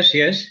 Yes.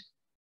 Yeah.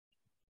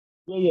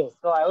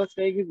 So I was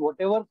saying is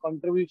whatever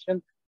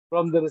contribution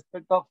from the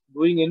respect of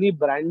doing any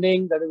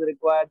branding that is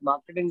required,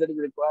 marketing that is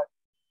required,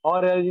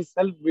 or any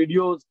self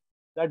videos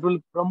that will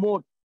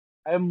promote,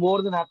 I am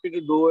more than happy to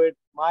do it.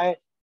 My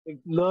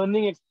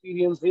learning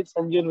experience with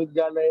Sanjeewan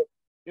Vidyalaya,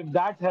 if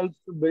that helps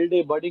to build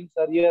a budding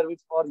career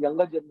which for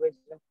younger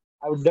generation,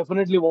 I would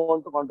definitely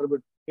want to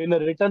contribute in a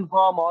written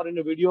form or in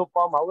a video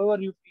form, however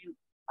you feel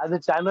as a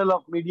channel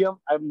of medium.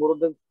 I'm more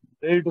than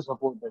ready to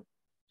support that.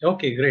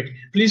 Okay, great.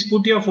 Please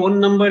put your phone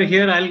number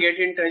here. I'll get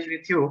in touch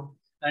with you.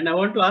 And I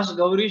want to ask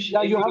Gaurish.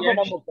 Yeah, you have the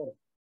number, sir.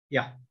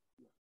 Yeah.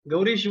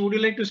 Gaurish, would you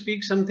like to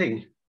speak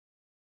something?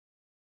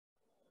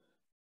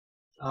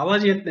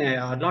 आवाज येत नाही.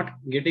 I'm not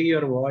getting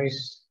your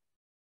voice.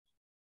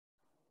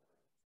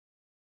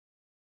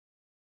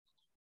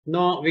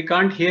 No, we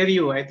can't hear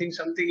you. I think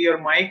your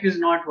mic is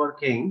not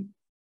working.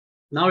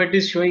 Now it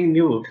is showing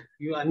mute.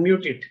 You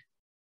unmute it.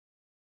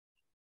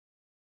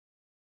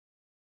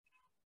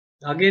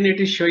 Again, it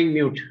is showing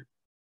mute.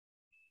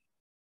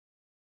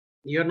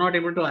 You're not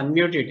able to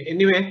unmute it.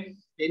 Anyway,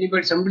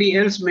 somebody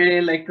else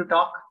may like to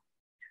talk.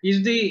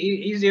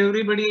 Is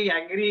everybody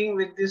agreeing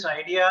with this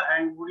idea,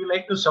 and would you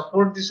like to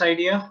support this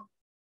idea?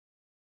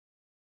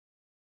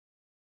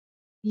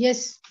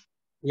 Yes.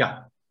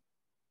 Yeah.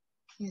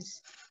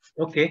 Yes.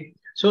 Okay.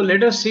 So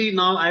let us see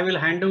now. I will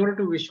hand over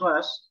to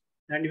Vishwas.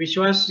 And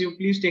Vishwas, you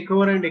please take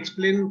over and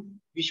explain.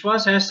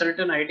 Vishwas has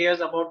certain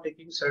ideas about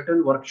taking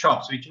certain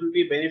workshops, which will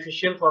be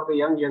beneficial for the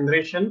young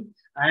generation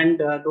and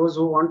those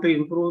who want to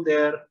improve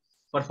their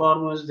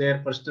performance, their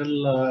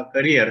personal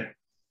career.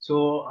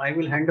 So I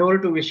will hand over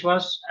to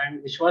Vishwas,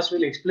 and Vishwas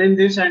will explain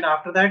this. And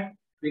after that,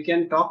 we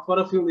can talk for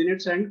a few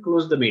minutes and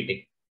close the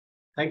meeting.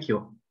 Thank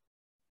you.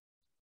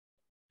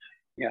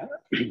 Yeah,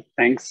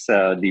 thanks,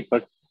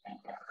 Deepak.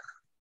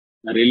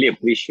 I really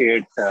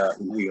appreciate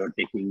you're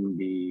taking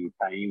the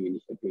time,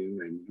 initiative,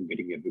 and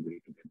getting everybody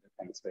together.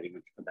 Thanks very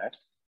much for that.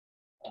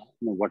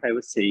 What I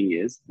was saying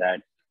is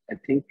that I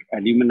think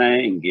alumni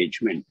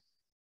engagement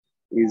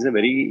is a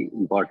very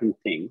important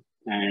thing,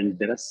 and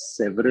there are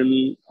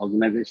several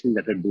organizations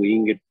that are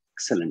doing it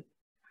excellent.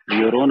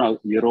 Your own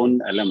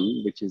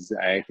alum, which is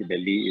IIT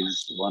Delhi,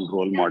 is one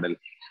role model.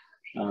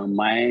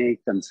 My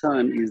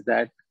concern is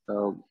that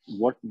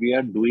what we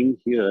are doing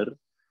here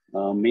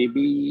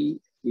maybe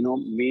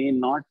may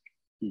not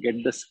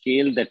get the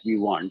scale that we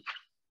want,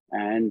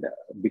 and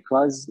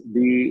because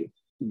the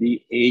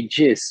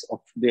ages of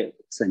the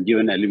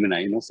Sanjeewan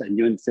alumni,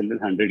 Sanjeewan is still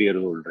 100 years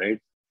old, right?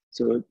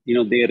 So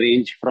they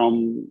range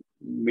from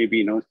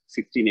maybe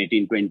 16,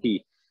 18,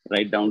 20,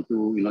 right down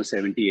to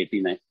 70,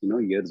 80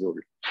 years old.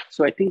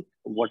 So I think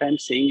what I'm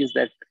saying is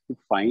that to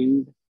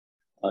find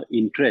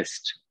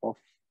interest of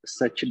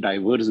such a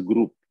diverse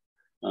group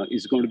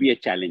is going to be a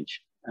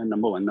challenge.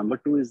 Number one. Number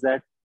two is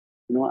that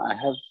I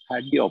have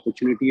had the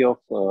opportunity of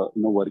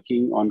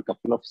working on a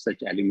couple of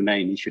such alumni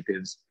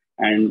initiatives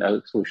and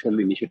social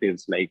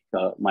initiatives like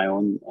my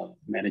own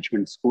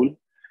management school,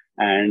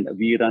 and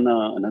we run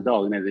another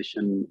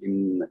organization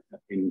in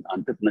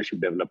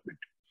entrepreneurship development.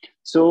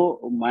 So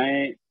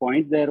my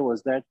point there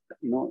was that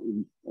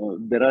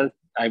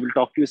I will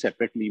talk to you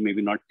separately,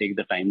 maybe not take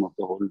the time of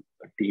the whole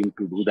team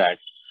to do that.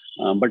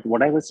 But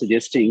what I was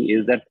suggesting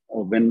is that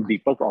when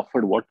Deepak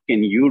offered, what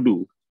can you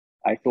do?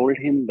 I told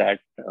him that,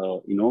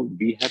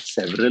 we have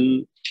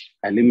several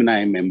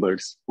alumni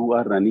members who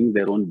are running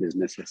their own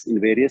businesses in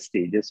various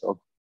stages of,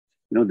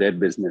 their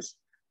business.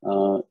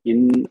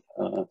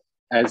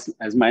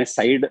 As my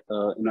side,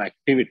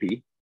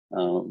 activity,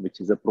 which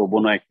is a pro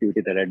bono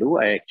activity that I do,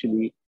 I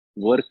actually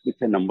work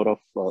with a number of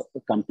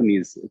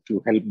companies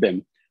to help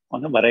them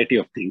on a variety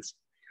of things.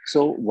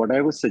 So what I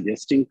was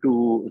suggesting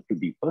to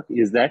Deepak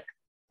is that,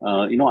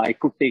 I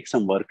could take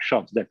some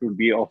workshops that would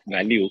be of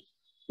value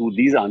to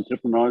these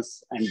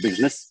entrepreneurs and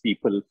business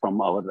people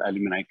from our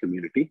alumni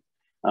community.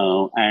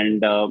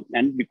 And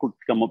we could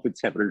come up with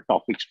several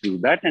topics to do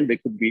that, and they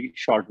could be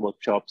short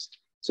workshops.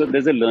 So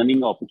there's a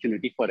learning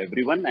opportunity for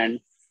everyone, and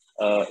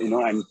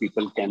and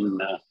people can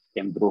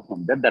grow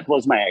from that. That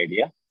was my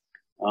idea.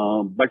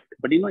 But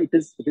it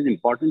is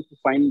important to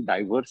find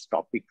diverse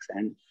topics,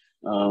 and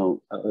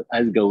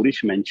as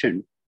Gaurish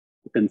mentioned,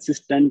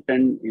 consistent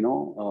and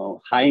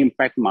high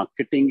impact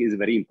marketing is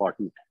very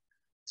important.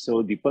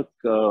 So Deepak,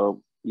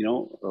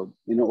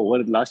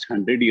 over the last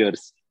 100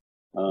 years,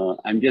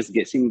 I'm just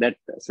guessing that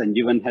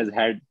Sanjeewan has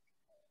had,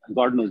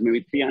 God knows,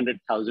 maybe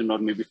 300,000 or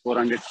maybe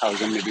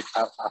 400,000, maybe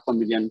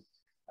 500,000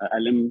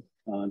 alum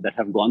that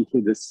have gone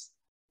through this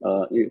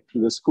through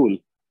the school.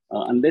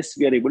 Unless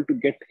we are able to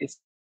get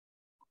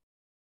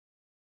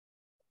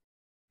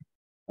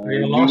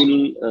we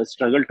will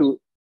struggle to.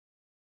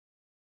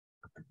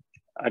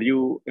 Are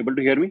you able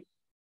to hear me?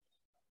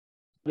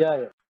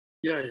 Yeah.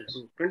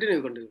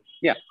 Continue.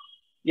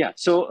 Yeah.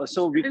 So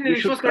we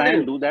should try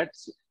and do that.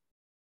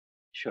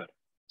 Sure.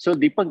 So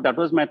Deepak, that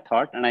was my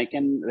thought, and I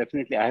can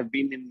definitely. I have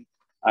been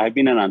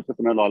an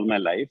entrepreneur all my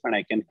life, and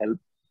I can help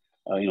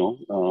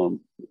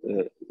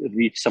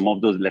reach some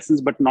of those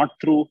lessons, but not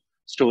through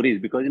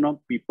stories, because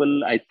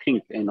people, I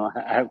think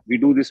we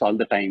do this all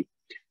the time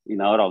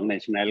in our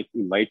organization. I'll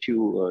invite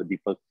you,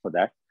 Deepak, for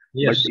that.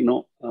 Yes.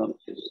 But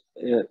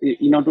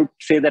to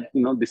say that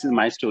this is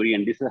my story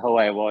and this is how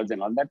I was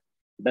and all that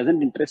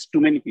doesn't interest too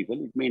many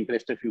people. It may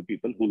interest a few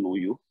people who know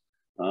you,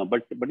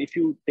 but if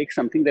you take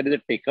something that is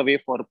a takeaway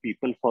for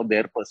people, for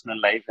their personal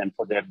life and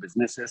for their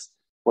businesses,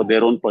 for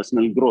their own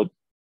personal growth,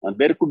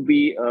 there could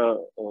be a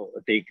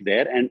take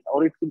there,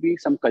 or it could be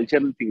some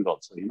cultural things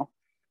also,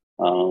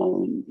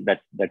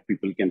 that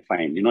people can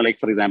find. Like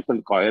for example,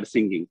 choir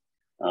singing.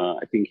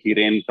 I think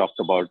Hiren talked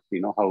about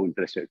how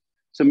interested.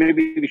 So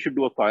maybe we should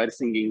do a choir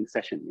singing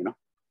session,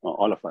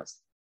 all of us.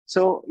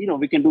 So,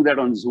 we can do that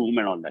on Zoom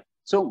and all that.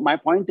 So my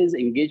point is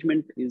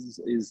engagement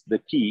is the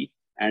key,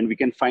 and we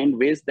can find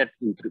ways that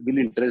will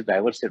interest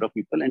diverse set of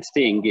people and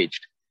stay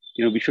engaged.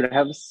 We should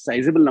have a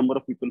sizable number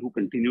of people who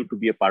continue to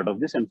be a part of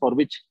this, and for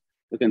which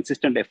the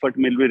consistent effort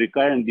will be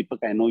required. And Deepak,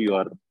 I know you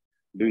are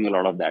doing a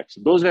lot of that.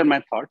 So those were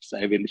my thoughts.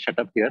 I will shut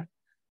up here,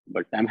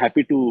 but I'm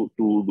happy to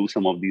do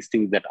some of these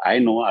things that I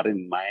know are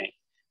in my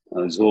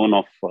zone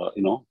of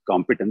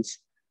competence.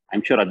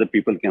 I'm sure other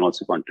people can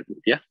also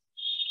contribute. Yeah.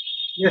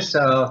 Yes.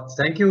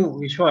 Thank you,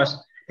 Vishwas.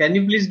 Can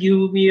you please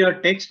give me a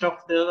text of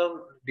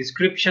the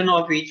description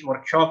of each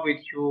workshop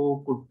which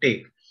you could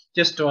take?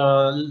 Just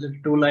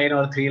 2-line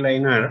or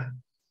 3-liner,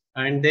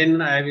 and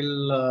then I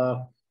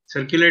will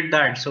circulate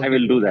that. So I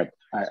will do that.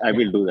 I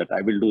will do that.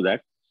 I will do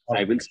that.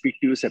 Okay. I will speak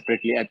to you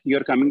separately.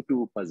 You're coming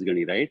to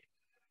Pasgani, right?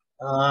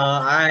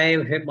 I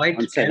might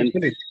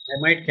cancel it. I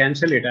might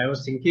cancel it. I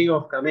was thinking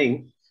of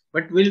coming,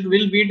 but we'll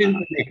meet in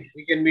Pune.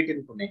 We can meet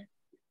in Pune.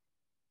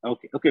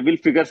 Okay. We'll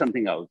figure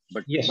something out.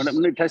 But yes, but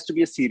it has to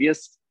be a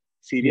serious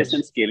yes,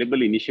 and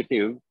scalable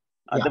initiative.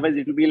 Otherwise,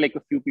 it will be like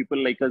a few people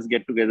like us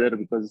get together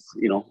because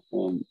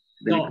then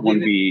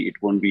it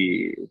won't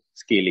be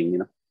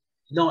scaling.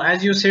 No,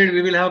 as you said,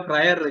 we will have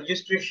prior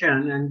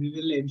registration, and we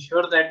will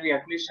ensure that we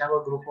at least have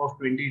a group of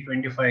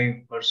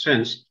 20-25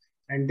 persons,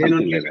 and then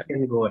only we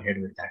can go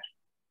ahead with that.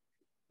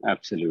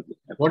 Absolutely.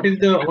 What is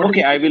the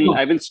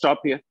I will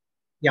stop here.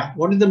 Yeah.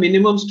 What is the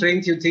minimum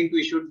strength you think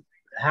we should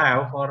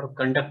have for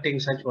conducting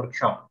such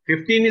workshop?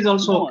 15 is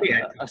also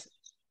okay.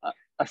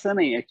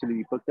 Actually,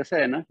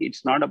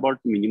 it's not about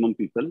minimum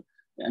people.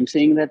 I'm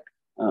saying that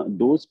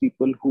those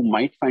people who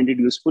might find it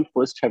useful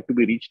first have to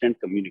be reached and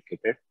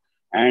communicated.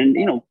 And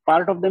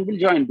part of them will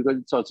join because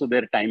it's also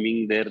their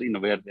timing, their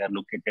where they are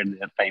located,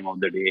 their time of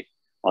the day,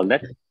 all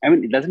that. I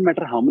mean, it doesn't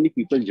matter how many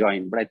people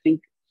join, but I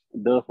think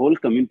the whole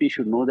community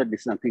should know that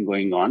there's something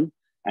going on,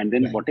 and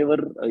then whatever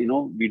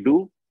we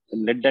do,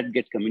 let that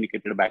get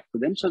communicated back to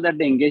them so that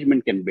the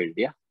engagement can build.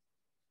 Yeah.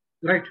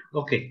 Right.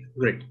 Okay.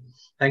 Great.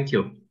 Thank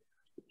you.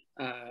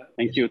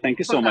 Thank you. Thank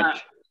you so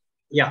much.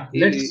 Yeah.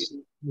 Let's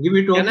give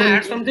it open. Can I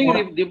add something,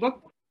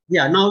 Deepak?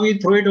 Yeah. Now we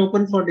throw it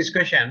open for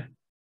discussion.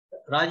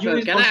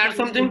 Raju can I add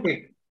something?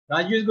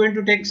 Raju is going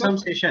to take some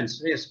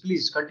sessions. Yes,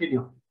 please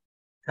continue.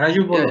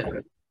 Raju,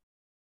 bolo.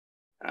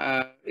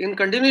 In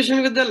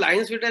continuation with the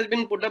lines which has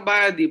been put up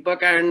by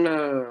Deepak and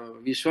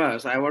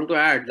Vishwas, I want to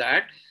add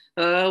that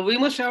we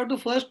must have to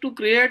first to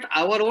create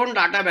our own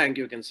data bank,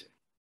 you can say,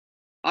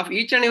 of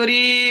each and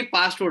every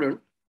past student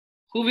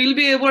who will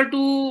be able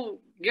to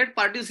get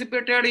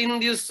participated in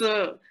this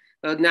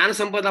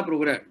Dnyansampada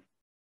program.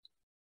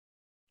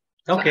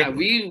 Okay. So,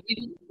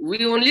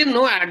 we only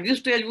know at this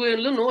stage, we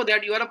only know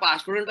that you are a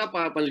past student of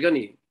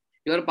Panchgani,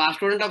 you are a past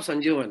student of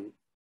Sanjeewan,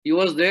 you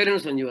was there in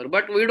Sanjeewan,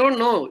 but we don't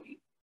know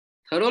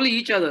thoroughly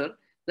each other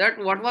that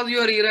what was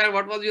your era,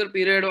 what was your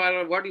period,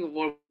 or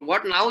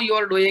what now you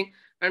are doing,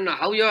 and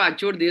how you have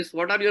achieved this,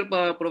 what are your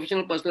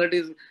professional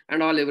personalities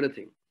and all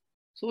everything.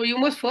 So you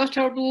must first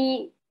have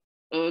to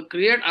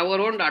create our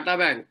own data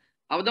bank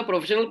of the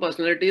professional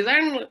personalities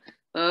and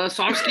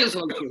soft skills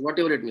also,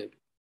 whatever it may be.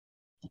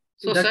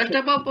 So such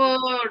type of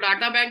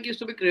data bank is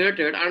to be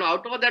created, and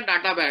out of that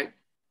data bank,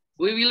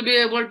 we will be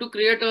able to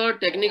create a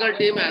technical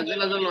team as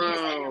well as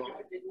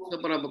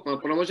a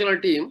promotional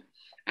team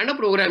and a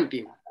program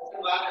team.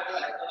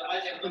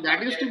 So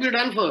that is to be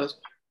done first,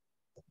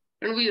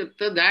 and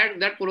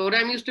that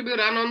program is to be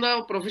run on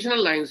the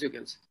professional lines, you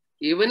can say.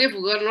 Even if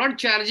we are not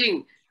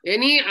charging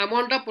any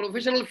amount of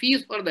professional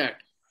fees for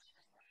that.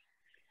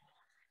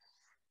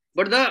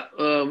 But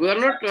we are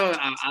not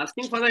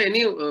asking for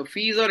any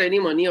fees or any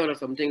money or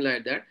something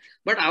like that.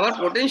 But our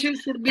potential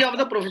should be of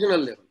the professional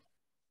level.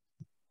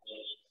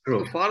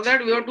 True. So for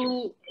that,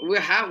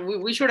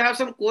 we should have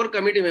some core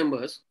committee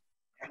members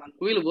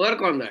who will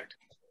work on that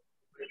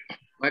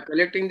by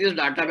collecting this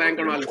data bank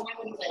and all.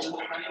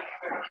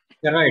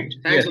 You're right.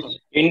 Thanks.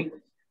 Yes.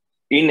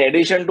 In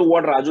addition to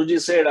what Rajuji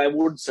said, I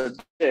would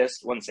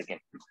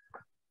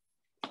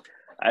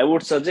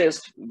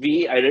suggest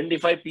we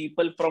identify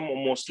people from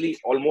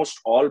almost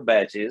all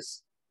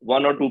batches,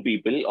 1 or 2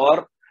 people,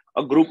 or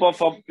a group of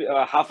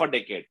half a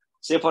decade.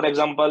 Say, for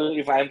example,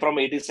 if I am from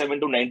 87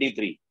 to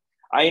 93,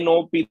 I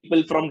know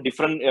people from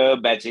different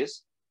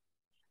batches.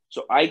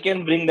 So I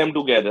can bring them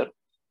together,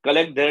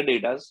 collect their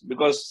data,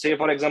 because say,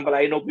 for example,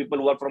 I know people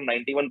who are from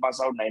 91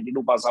 pass out,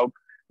 92 pass out,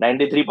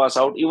 93 pass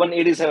out, even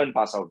 87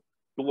 pass out,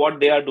 to what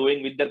they are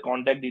doing with their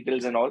contact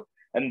details and all.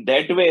 And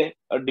that way,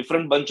 a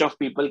different bunch of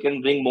people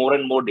can bring more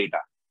and more data.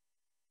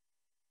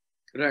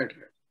 Right.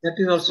 That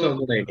is also a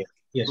good idea.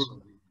 Yes.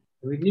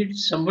 We need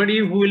somebody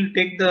who will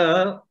take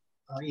the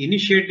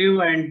initiative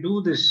and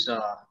do this.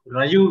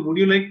 Raju, would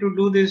you like to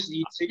do this?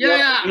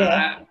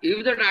 Yeah.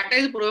 If the data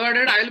is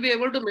provided, I will be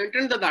able to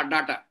maintain the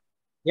data.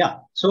 Yeah.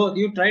 So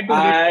you try to.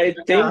 I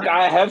think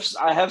I have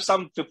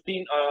some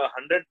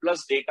 100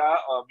 plus data,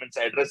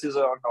 addresses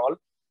and all.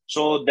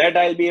 So that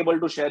I'll be able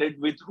to share it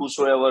with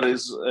whosoever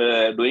is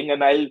doing,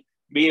 and I'll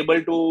be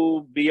able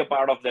to be a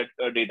part of that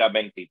data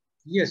bank team.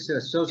 Yes, sir.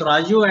 So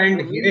Raju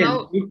and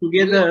Hiren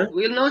together.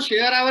 We'll now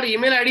share our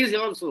email IDs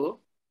also.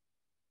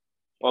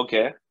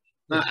 Okay.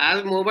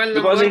 As mobile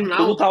because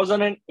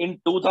number in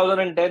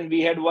 2010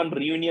 we had one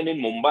reunion in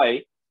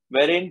Mumbai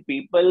wherein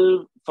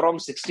people from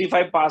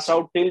 65 pass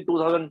out till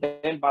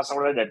 2010 pass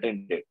out had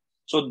attended.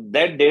 So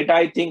that data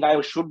I think I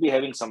should be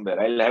having somewhere.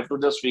 I'll have to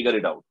just figure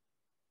it out.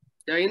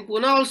 Yeah, in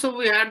Pune also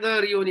we had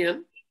the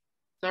reunion.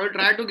 So I will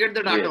try to get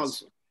the data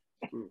also.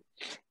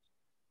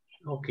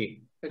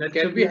 Okay.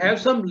 Can we have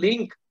some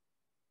link?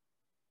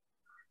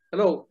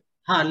 Hello.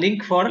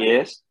 Link for?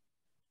 Yes.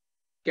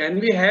 Can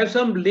we have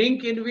some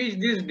link in which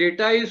this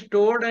data is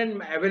stored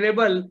and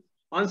available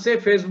on, say,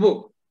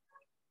 Facebook?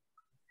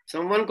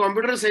 Someone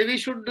computer savvy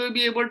should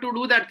be able to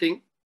do that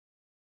thing.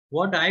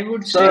 What I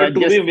would say, sir, to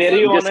be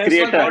very honest,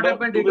 what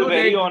happened, to be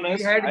very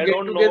honest, we had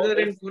get together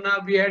in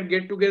Pune, we had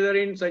get together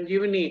in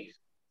Sanjeevani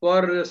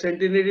for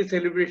centenary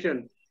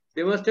celebration.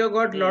 They must have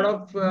got a lot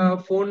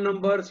of phone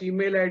numbers,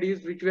 email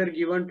IDs which were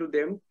given to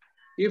them.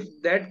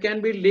 If that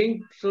can be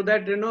linked so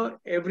that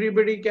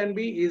everybody can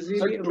be easily.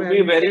 So, to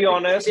be very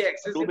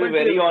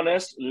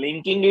honest,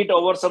 linking it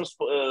over some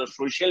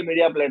social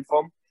media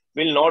platform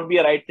will not be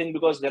a right thing,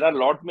 because there are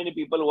lot many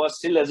people who are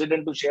still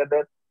hesitant to share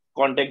their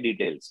contact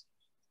details.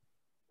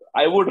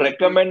 I would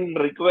recommend,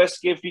 request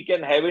if we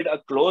can have it a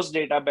closed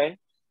data bank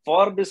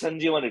for the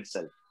Sanjeewan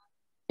itself.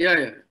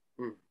 Yeah.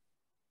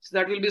 So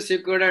that will be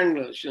secured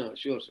and sure.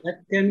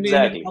 That can be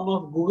in the form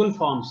of Google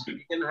Forms. You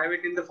can have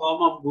it in the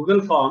form of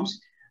Google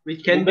Forms,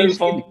 which can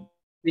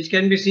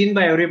be seen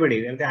by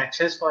everybody. There's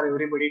access for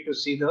everybody to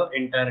see the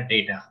entire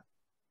data.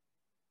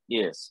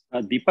 Yes.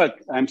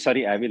 Deepak, I'm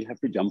sorry, I will have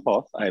to jump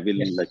off. I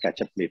will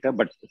catch up later.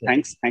 But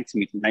thanks.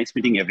 Nice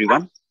meeting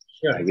everyone.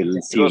 Sure. I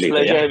will see you later. It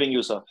was a pleasure having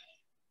you, sir.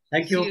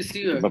 Thank you.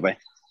 See you. Bye-bye.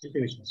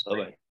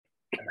 Bye-bye.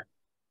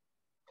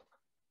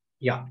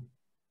 Yeah.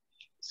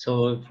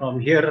 So from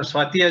here,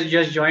 Swati has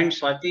just joined.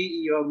 Swati,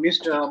 you have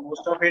missed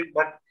most of it,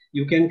 but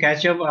you can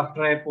catch up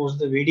after I post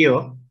the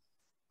video.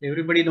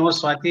 Everybody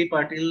knows Swati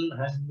Patil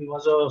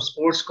was a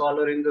sports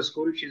scholar in the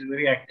school. She's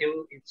very active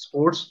in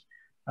sports.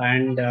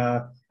 And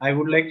I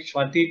would like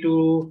Swati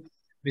to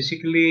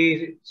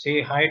basically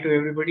say hi to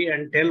everybody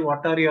and tell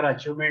what are your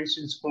achievements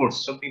in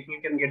sports, so people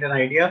can get an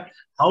idea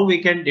how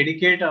we can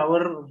dedicate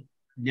our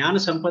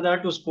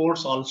Dnyansampada to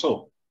sports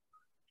also.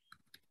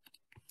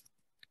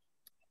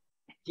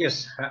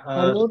 Yes.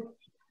 Hello.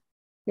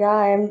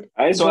 Yeah,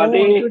 Hi, don't want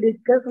to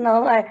discuss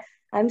now.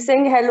 I'm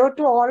saying hello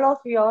to all of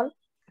you all.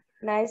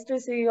 Nice to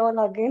see you all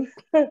again.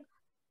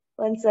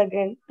 Once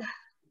again.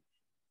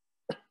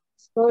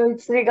 So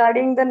it's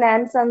regarding the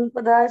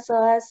Dnyansampada.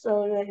 Sir has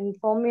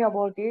informed me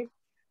about it.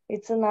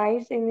 It's a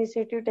nice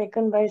initiative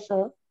taken by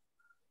sir.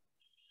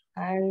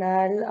 And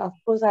of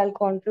course, I'll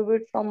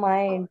contribute from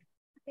my end,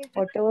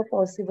 whatever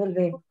possible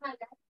way.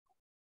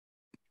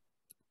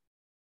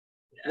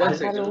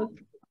 Hello.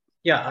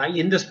 Yeah,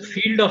 in the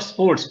field of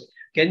sports,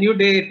 can you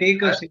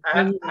take a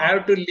I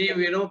have to leave,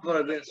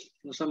 for this,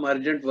 some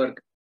urgent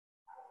work.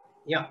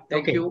 Yeah.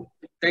 Thank you.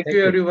 Thank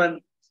you, everyone.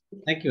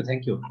 Thank you.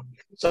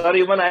 Sir,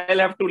 even I'll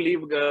have to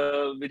leave with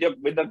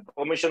the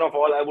permission of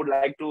all. I would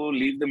like to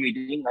leave the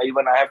meeting. I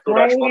have to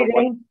rush for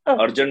one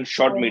urgent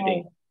short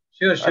meeting.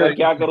 Sure.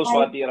 क्या करूँ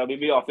स्वाति यार, अभी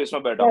भी office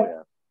में बैठा हूँ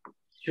यार.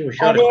 Sure.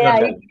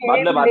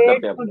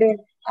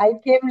 I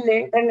came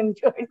late and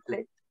joined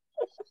late.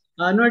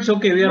 No, it's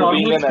okay. We are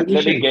almost being an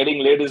athletic, getting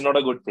late is not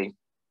a good thing.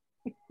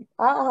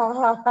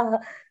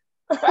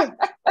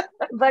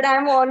 But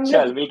I'm on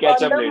we'll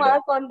catch up the later.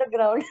 mark on the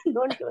ground.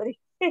 Don't worry.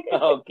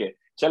 Okay.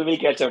 We'll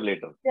catch up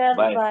later. Yes,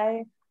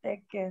 bye.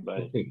 Take care.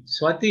 Bye. Okay.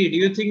 Swati, do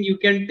you think you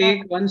can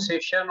take one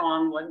session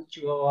on one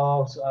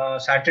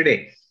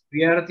Saturday?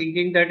 We are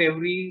thinking that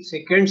every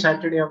second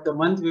Saturday of the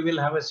month, we will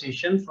have a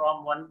session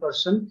from one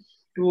person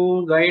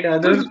to guide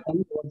others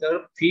on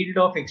the field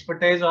of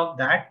expertise of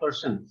that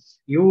person.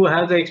 You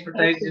have the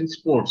expertise in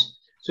sports.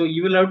 So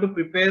you will have to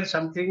prepare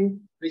something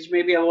which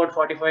may be about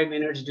 45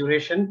 minutes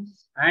duration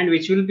and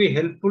which will be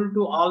helpful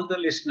to all the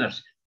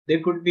listeners. They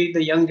could be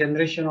the young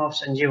generation of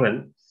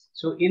Sanjeewan.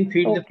 So in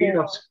the field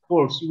of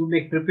sports, you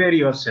may prepare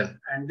yourself,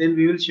 and then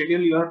we will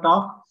schedule your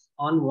talk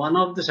on one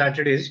of the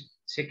Saturdays,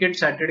 second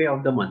Saturday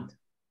of the month.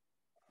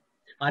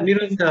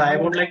 Aniruddha, I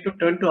would like to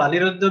turn to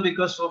Aniruddha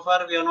because so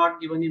far we have not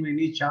given him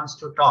any chance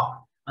to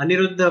talk.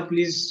 Aniruddha,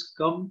 please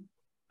come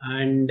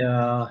and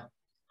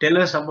tell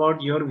us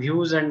about your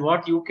views and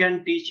what you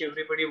can teach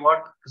everybody,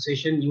 what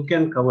session you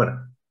can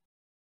cover.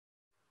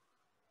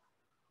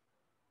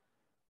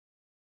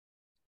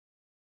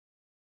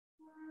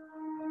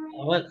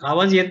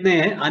 आवाज येत नाही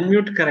आहे.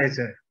 Unmute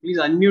करायचं. Please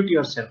unmute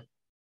yourself.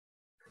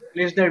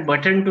 Place that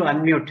button to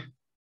unmute.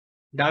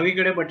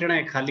 डावीकडे button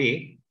आहे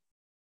खाली.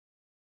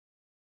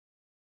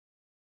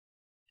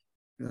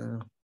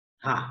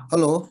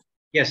 Hello.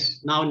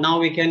 Yes, now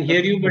we can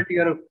hear you, but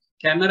your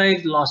camera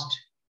is lost.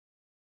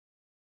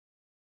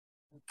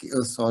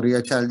 Sorry,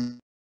 I shall.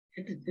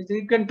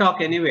 You can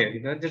talk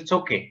anyway. It's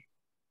okay.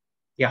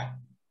 Yeah.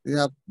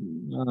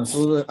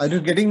 So are you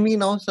getting me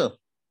now, sir?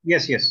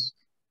 Yes.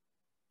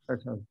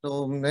 So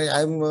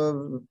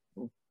I'm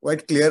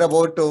quite clear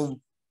about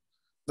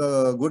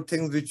the good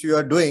things which you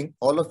are doing.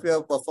 All of you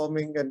are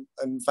performing and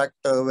in fact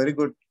very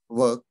good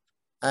work,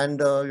 and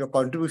your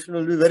contribution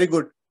will be very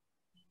good.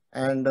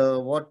 And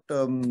what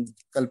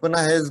Kalpana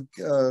has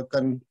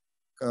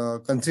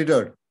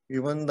considered,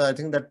 even I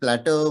think that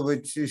platter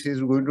which she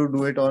is going to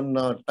do it on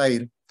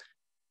tile,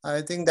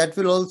 I think that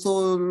will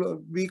also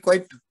be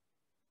quite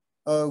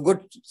a good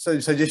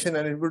suggestion,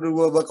 and it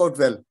will work out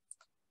well.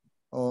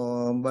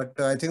 But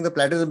I think the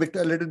platter is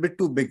a little bit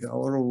too big,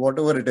 or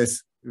whatever it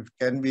is. It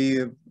can be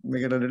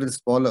make it a little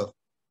smaller,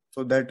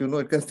 so that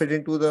it can fit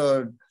into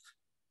the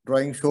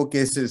drawing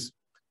showcases.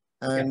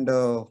 And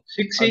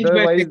 6 inch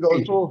by 6 inch.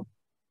 also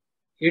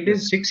it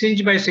is 6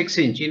 inch by 6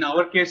 inch. In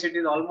our case, it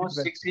is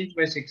almost 6 inch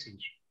by 6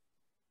 inch.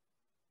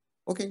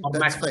 Okay,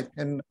 that's fine.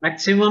 And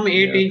maximum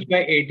 8 inch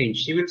by 8 inch.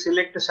 She will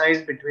select a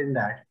size between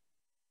that.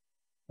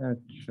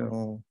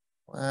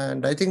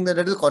 And I think that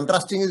a little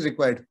contrasting is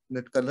required.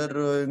 That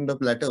color in the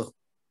platter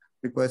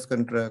requires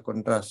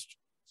contrast.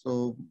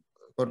 So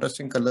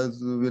contrasting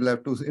colors will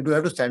have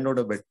to stand out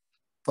a bit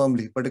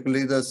firmly,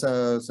 particularly the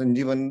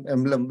Sanjeewan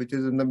emblem, which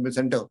is in the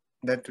center.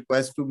 That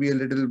requires to be a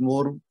little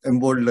more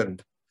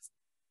emboldened.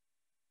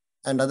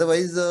 And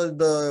otherwise,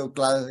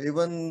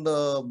 even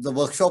the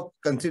workshop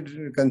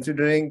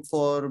considering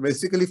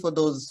basically for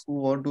those who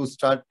want to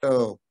start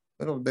their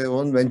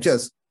own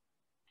ventures,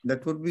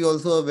 that would be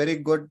also a very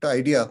good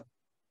idea.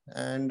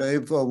 And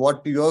if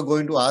what you are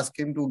going to ask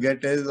him to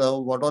get is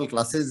what all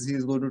classes he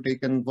is going to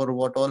take and for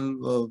what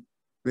all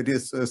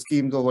various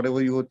schemes or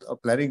whatever you are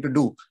planning to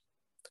do,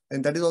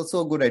 and that is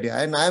also a good idea.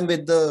 And I am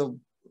with the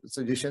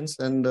suggestions,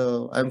 and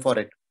I am for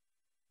it.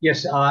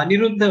 Yes,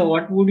 Aniruddha,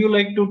 what would you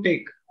like to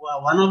take?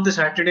 One of the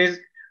Saturdays,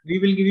 we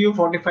will give you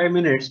 45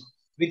 minutes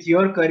with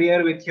your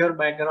career, with your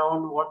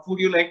background. What would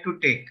you like to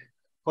take?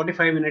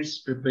 45 minutes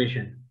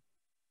preparation.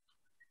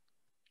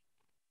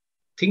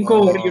 Think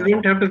over. You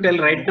don't have to tell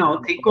right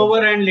now. Think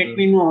over and let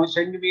me know.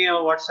 Send me a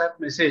WhatsApp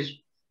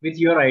message with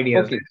your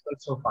ideas. Okay.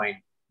 That's also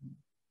fine.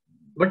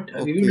 But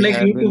we would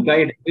like you to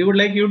guide. We would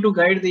like you to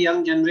guide the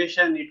young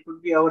generation. It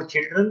could be our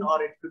children,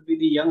 or it could be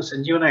the young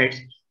Sanjeewanites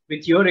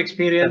with your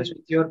experience,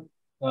 with your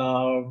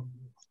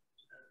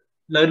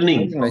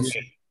learning. Nice.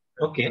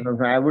 Okay.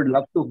 I would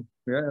love to.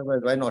 Yeah,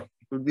 why not?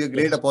 It would be a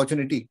great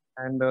opportunity,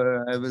 and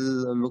I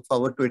will look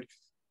forward to it.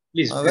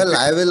 Please. Well,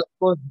 I will of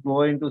course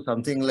go into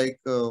something like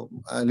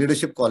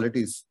leadership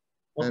qualities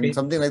and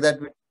something like that.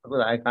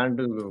 Because I can't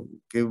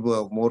give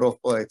more of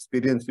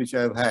experience which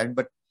I have had,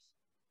 but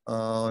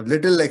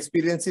little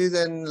experiences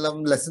and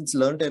lessons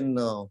learned, and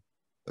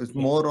it's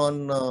more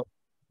on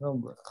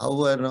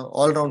how an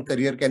all-round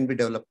career can be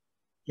developed.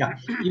 Yeah,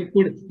 you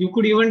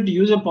could even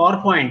use a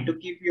PowerPoint to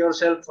keep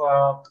yourself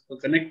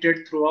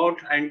connected throughout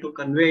and to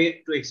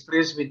convey, to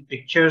express with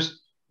pictures.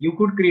 You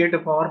could create a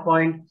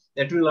PowerPoint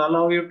that will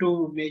allow you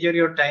to measure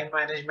your time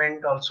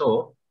management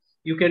also.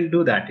 You can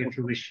do that if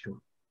you wish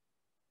to.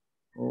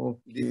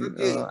 Okay.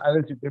 I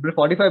will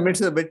 45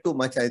 minutes is a bit too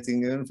much. I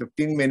think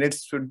 15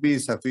 minutes should be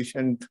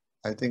sufficient.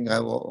 I think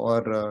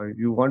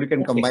you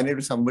can combine it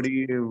with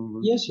somebody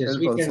yes, else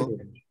we also. Can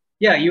do it.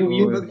 Yeah,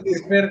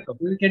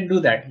 we can do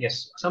that.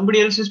 Yes,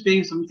 somebody else is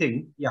paying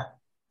something. Yeah.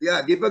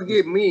 Yeah, Deepak,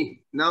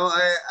 me. Now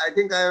I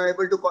think I am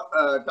able to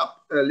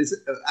talk. Listen.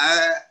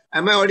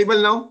 Am I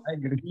audible now?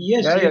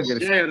 Yes.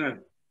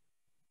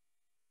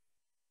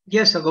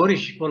 Yes,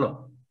 Gaurish,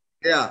 follow.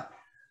 Yeah.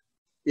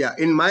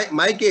 In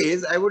my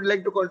case, I would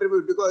like to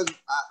contribute because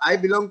I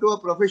belong to a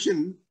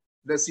profession,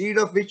 the seed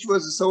of which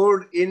was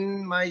sowed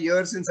in my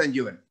years in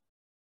Sanjeewan.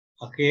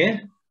 Okay.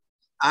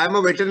 I am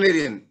a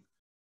veterinarian.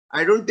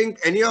 I don't think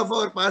any of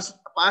our past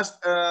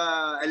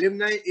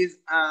alumni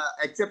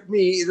except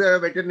me is a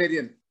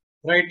veterinarian.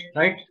 Right.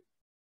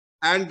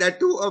 And that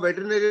too a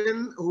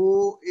veterinarian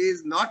who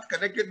is not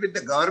connected with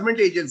the government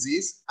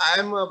agencies. I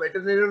am a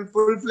veterinarian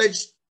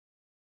full-fledged,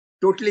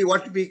 totally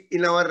what we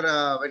in our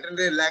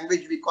veterinary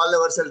language we call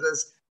ourselves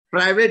as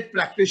private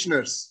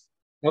practitioners.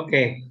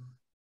 Okay.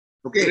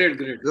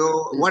 Great.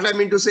 So what I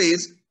mean to say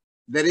is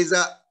there is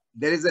a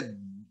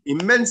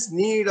immense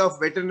need of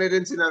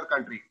veterinarians in our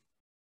country.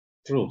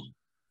 True.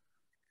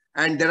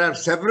 And there are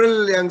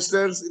several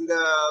youngsters in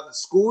the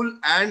school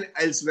and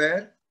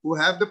elsewhere who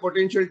have the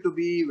potential to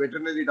be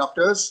veterinary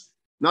doctors,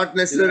 not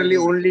necessarily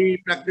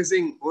only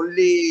practicing,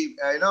 only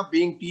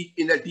being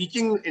in the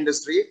teaching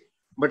industry,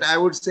 but I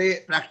would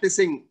say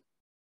practicing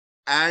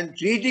and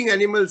treating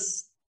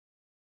animals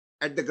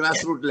at the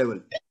grassroots level.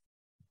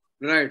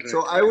 Right.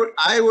 So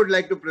I would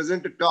like to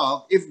present a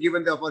talk, if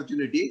given the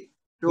opportunity,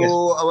 to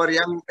our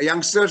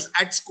youngsters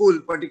at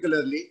school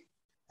particularly,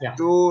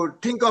 to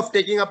think of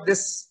taking up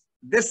this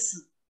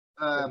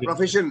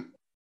profession.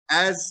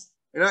 As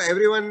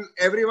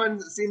everyone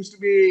seems to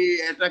be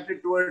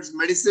attracted towards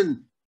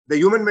medicine, the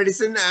human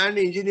medicine and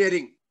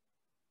engineering.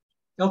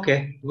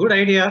 Okay, good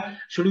idea.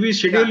 Should we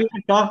schedule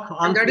a talk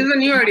on that? Is a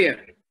new idea.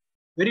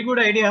 Very good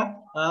idea.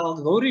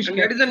 Gaurish,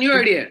 that is a new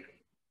idea.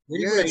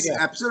 Yes,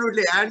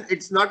 absolutely. And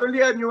it's not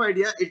only a new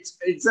idea,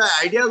 it's an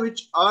idea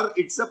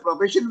it's a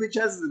profession which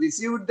has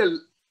received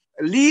the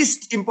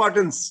least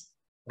importance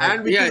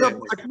and which is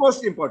of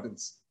utmost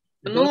importance.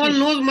 No one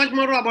knows much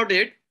more about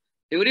it.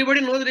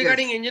 Everybody knows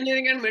regarding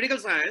engineering and medical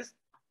science,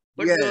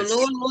 but no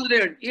one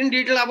knows in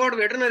detail about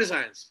veterinary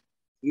science.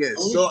 Yes,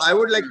 so I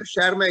would like to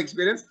share my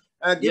experience.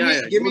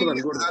 Give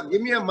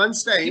me a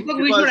month's time.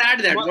 We should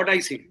add that, what I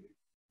see.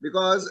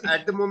 Because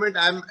at the moment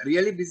I'm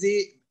really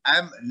busy.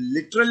 I'm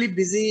literally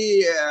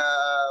busy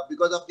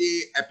because of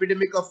the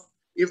epidemic of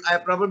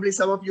Probably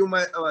some of you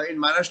in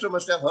Maharashtra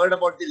must have heard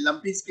about the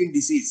lumpy skin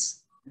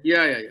disease.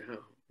 Yeah.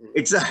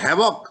 It's a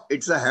havoc.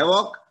 It's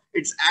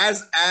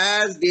as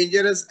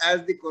dangerous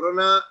as the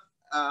corona.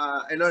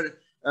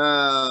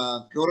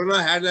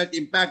 Corona had that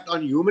impact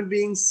on human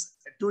beings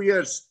 2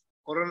 years.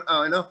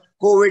 Corona,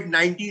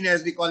 COVID-19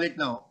 as we call it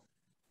now.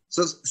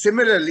 So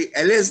similarly,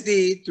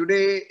 LSD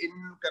today in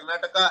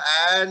Karnataka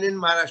and in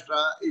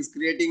Maharashtra is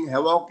creating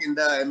havoc in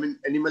the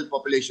animal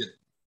population.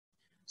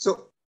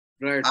 So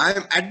right.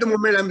 At the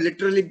moment, I'm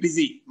literally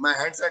busy. My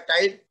hands are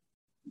tied.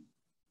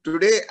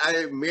 Today,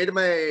 I made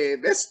my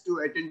best to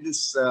attend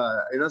this,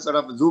 sort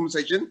of Zoom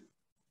session.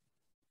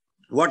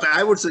 What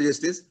I would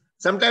suggest is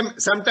sometime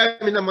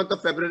in the month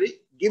of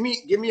February, give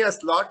me a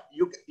slot.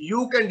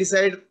 You can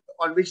decide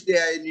on which day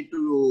I need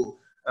to,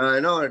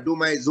 do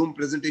my Zoom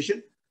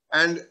presentation,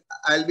 and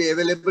I'll be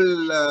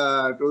available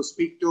to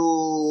speak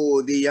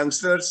to the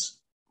youngsters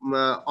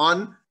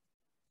on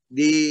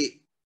the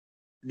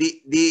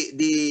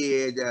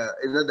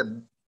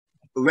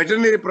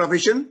veterinary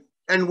profession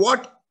and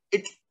what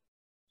it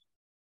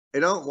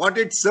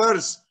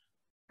serves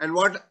and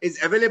what is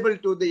available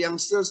to the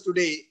youngsters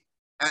today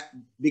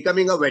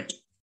becoming a vet.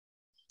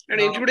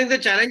 And including the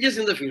challenges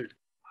in the field.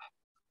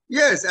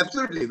 Yes,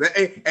 absolutely.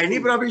 Any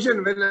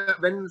profession,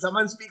 when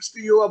someone speaks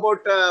to you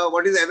about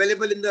what is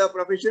available in the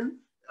profession,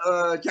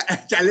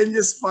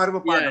 challenges form a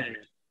part of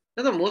it.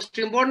 So the most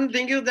important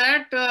thing is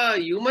that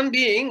human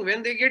being,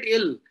 when they get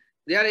ill,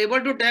 they are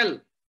able to tell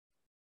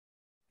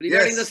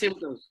regarding the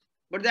symptoms.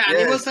 But the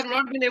animals have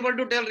not been able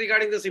to tell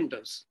regarding the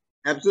symptoms.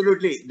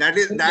 Absolutely. That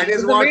is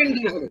what...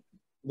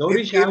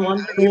 Gaurish, I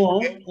want to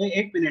know...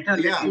 Ek minute,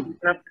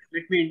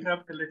 let me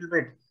interrupt a little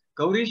bit.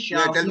 Gaurish,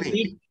 tell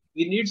me.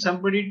 We need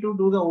somebody to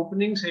do the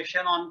opening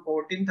session on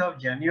 14th of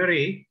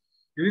January.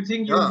 Do you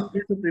think you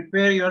need to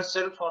prepare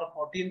yourself for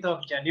 14th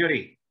of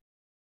January?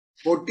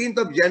 14th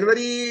of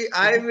January,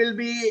 I will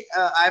be,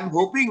 I'm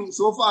hoping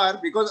so far,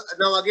 because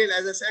now again,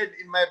 as I said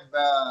in my,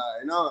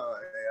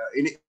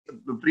 in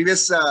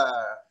previous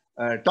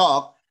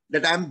talk,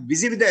 that I'm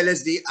busy with the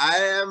LSD. I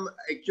am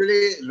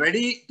actually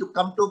ready to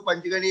come to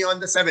Panchgani on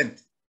the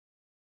 7th.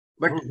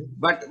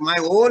 But my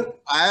own,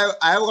 I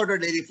have got a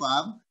dairy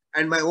farm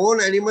and my own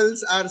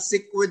animals are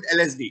sick with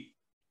LSD.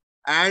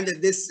 And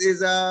this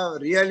is a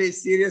really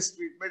serious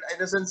treatment.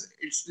 In a sense,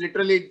 it's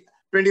literally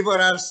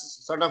 24 hours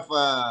sort of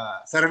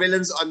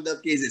surveillance on the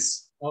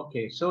cases.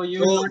 Okay. So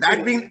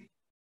that being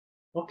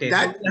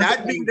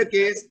the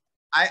case,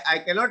 I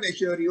cannot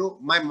assure you,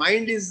 my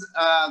mind is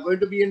going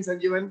to be in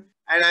Sanjeewan,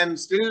 and I'm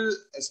still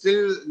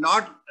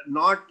not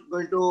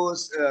going to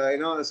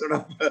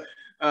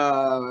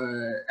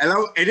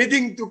allow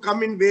anything to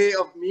come in way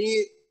of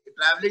me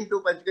traveling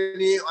to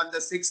Panchgani on the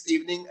 6th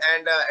evening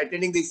and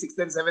attending the 6th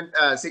and 7th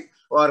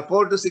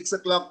 4 to 6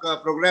 o'clock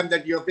program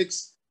that you have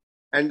fixed,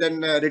 and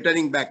then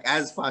returning back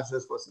as fast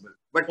as possible.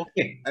 But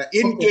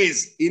in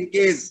case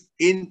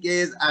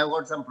I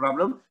got some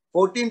problem,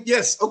 14th,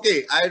 yes,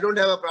 okay, I don't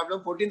have a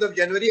problem. 14th of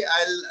January,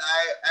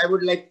 I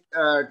would like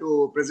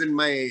to present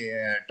my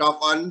talk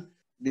on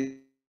the...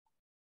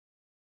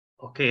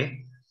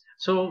 Okay.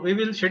 So we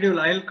will schedule.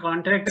 I'll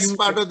contact you. This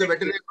part of the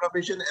veterinary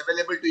profession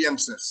available to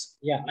youngsters.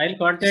 Yeah, I'll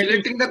contact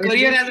Selecting the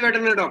career as a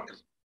veterinary doctor.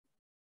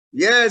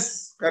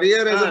 Yes,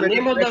 career as a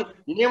veterinary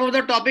name of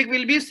the topic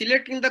will be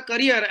selecting the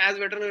career as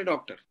veterinary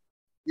doctor.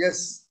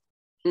 Yes.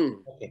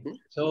 Okay.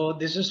 So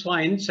this is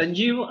fine.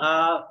 Sanjeev,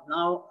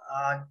 now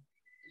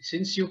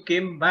since you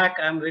came back,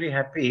 I'm very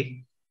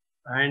happy.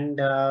 And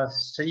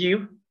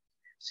Sanjeev,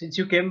 since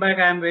you came back,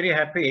 I am very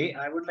happy.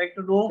 I would like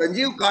to know.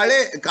 Sanjeev,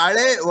 Kale,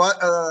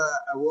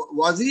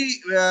 was he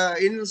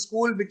in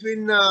school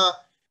between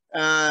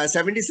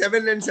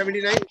 77 and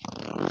 79?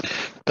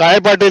 Kale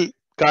Patil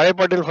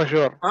for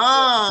sure.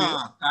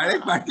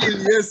 Kale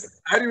Patil, yes.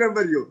 I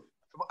remember you.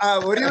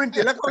 Were you in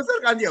Tilak House or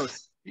Gandhi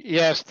House?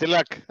 Yes,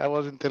 Tilak. I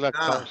was in Tilak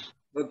House.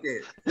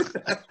 Okay.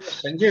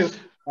 Sanjeev.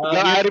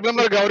 I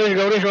remember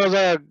Gaurish was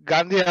a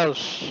Gandhi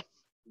House.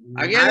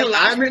 Again,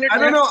 last minute. I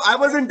don't know. I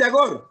was in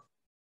Tagore.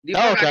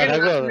 Okay,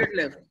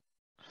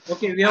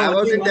 we have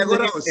only 1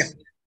 minute left.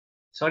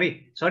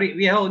 Sorry,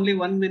 we have only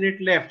 1 minute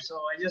left. So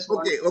I just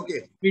want to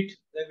repeat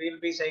that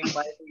we'll be saying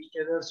bye to each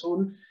other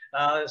soon.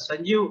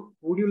 Sanjeev,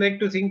 would you like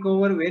to think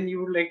over when you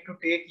would like to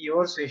take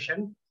your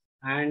session?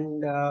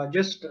 And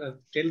just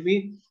tell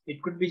me,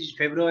 it could be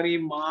February,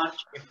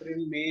 March,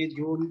 April, May,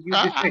 June. You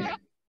decide.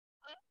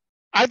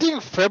 I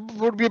think Feb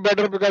would be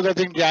better because I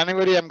think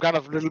January I'm kind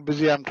of a little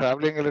busy. I'm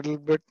traveling a little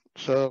bit,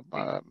 so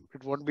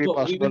it won't be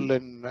possible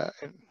in.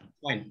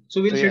 Fine.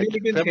 So we'll schedule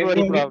it in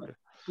February. Probably.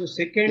 So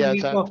second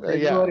week of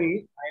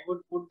February, I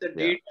would put the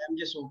date. I'm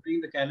just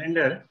opening the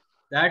calendar.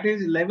 That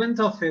is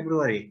 11th of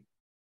February.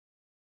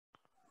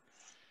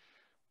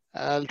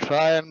 I'll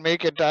try and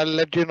make it. I'll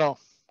let you know.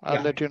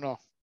 Let you know.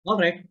 All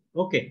right.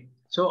 Okay.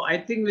 So I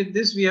think with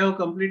this, we have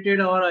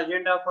completed our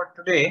agenda for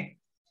today.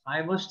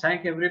 I must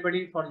thank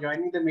everybody for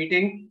joining the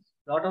meeting.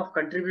 Lot of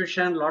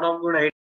contribution, lot of good ideas.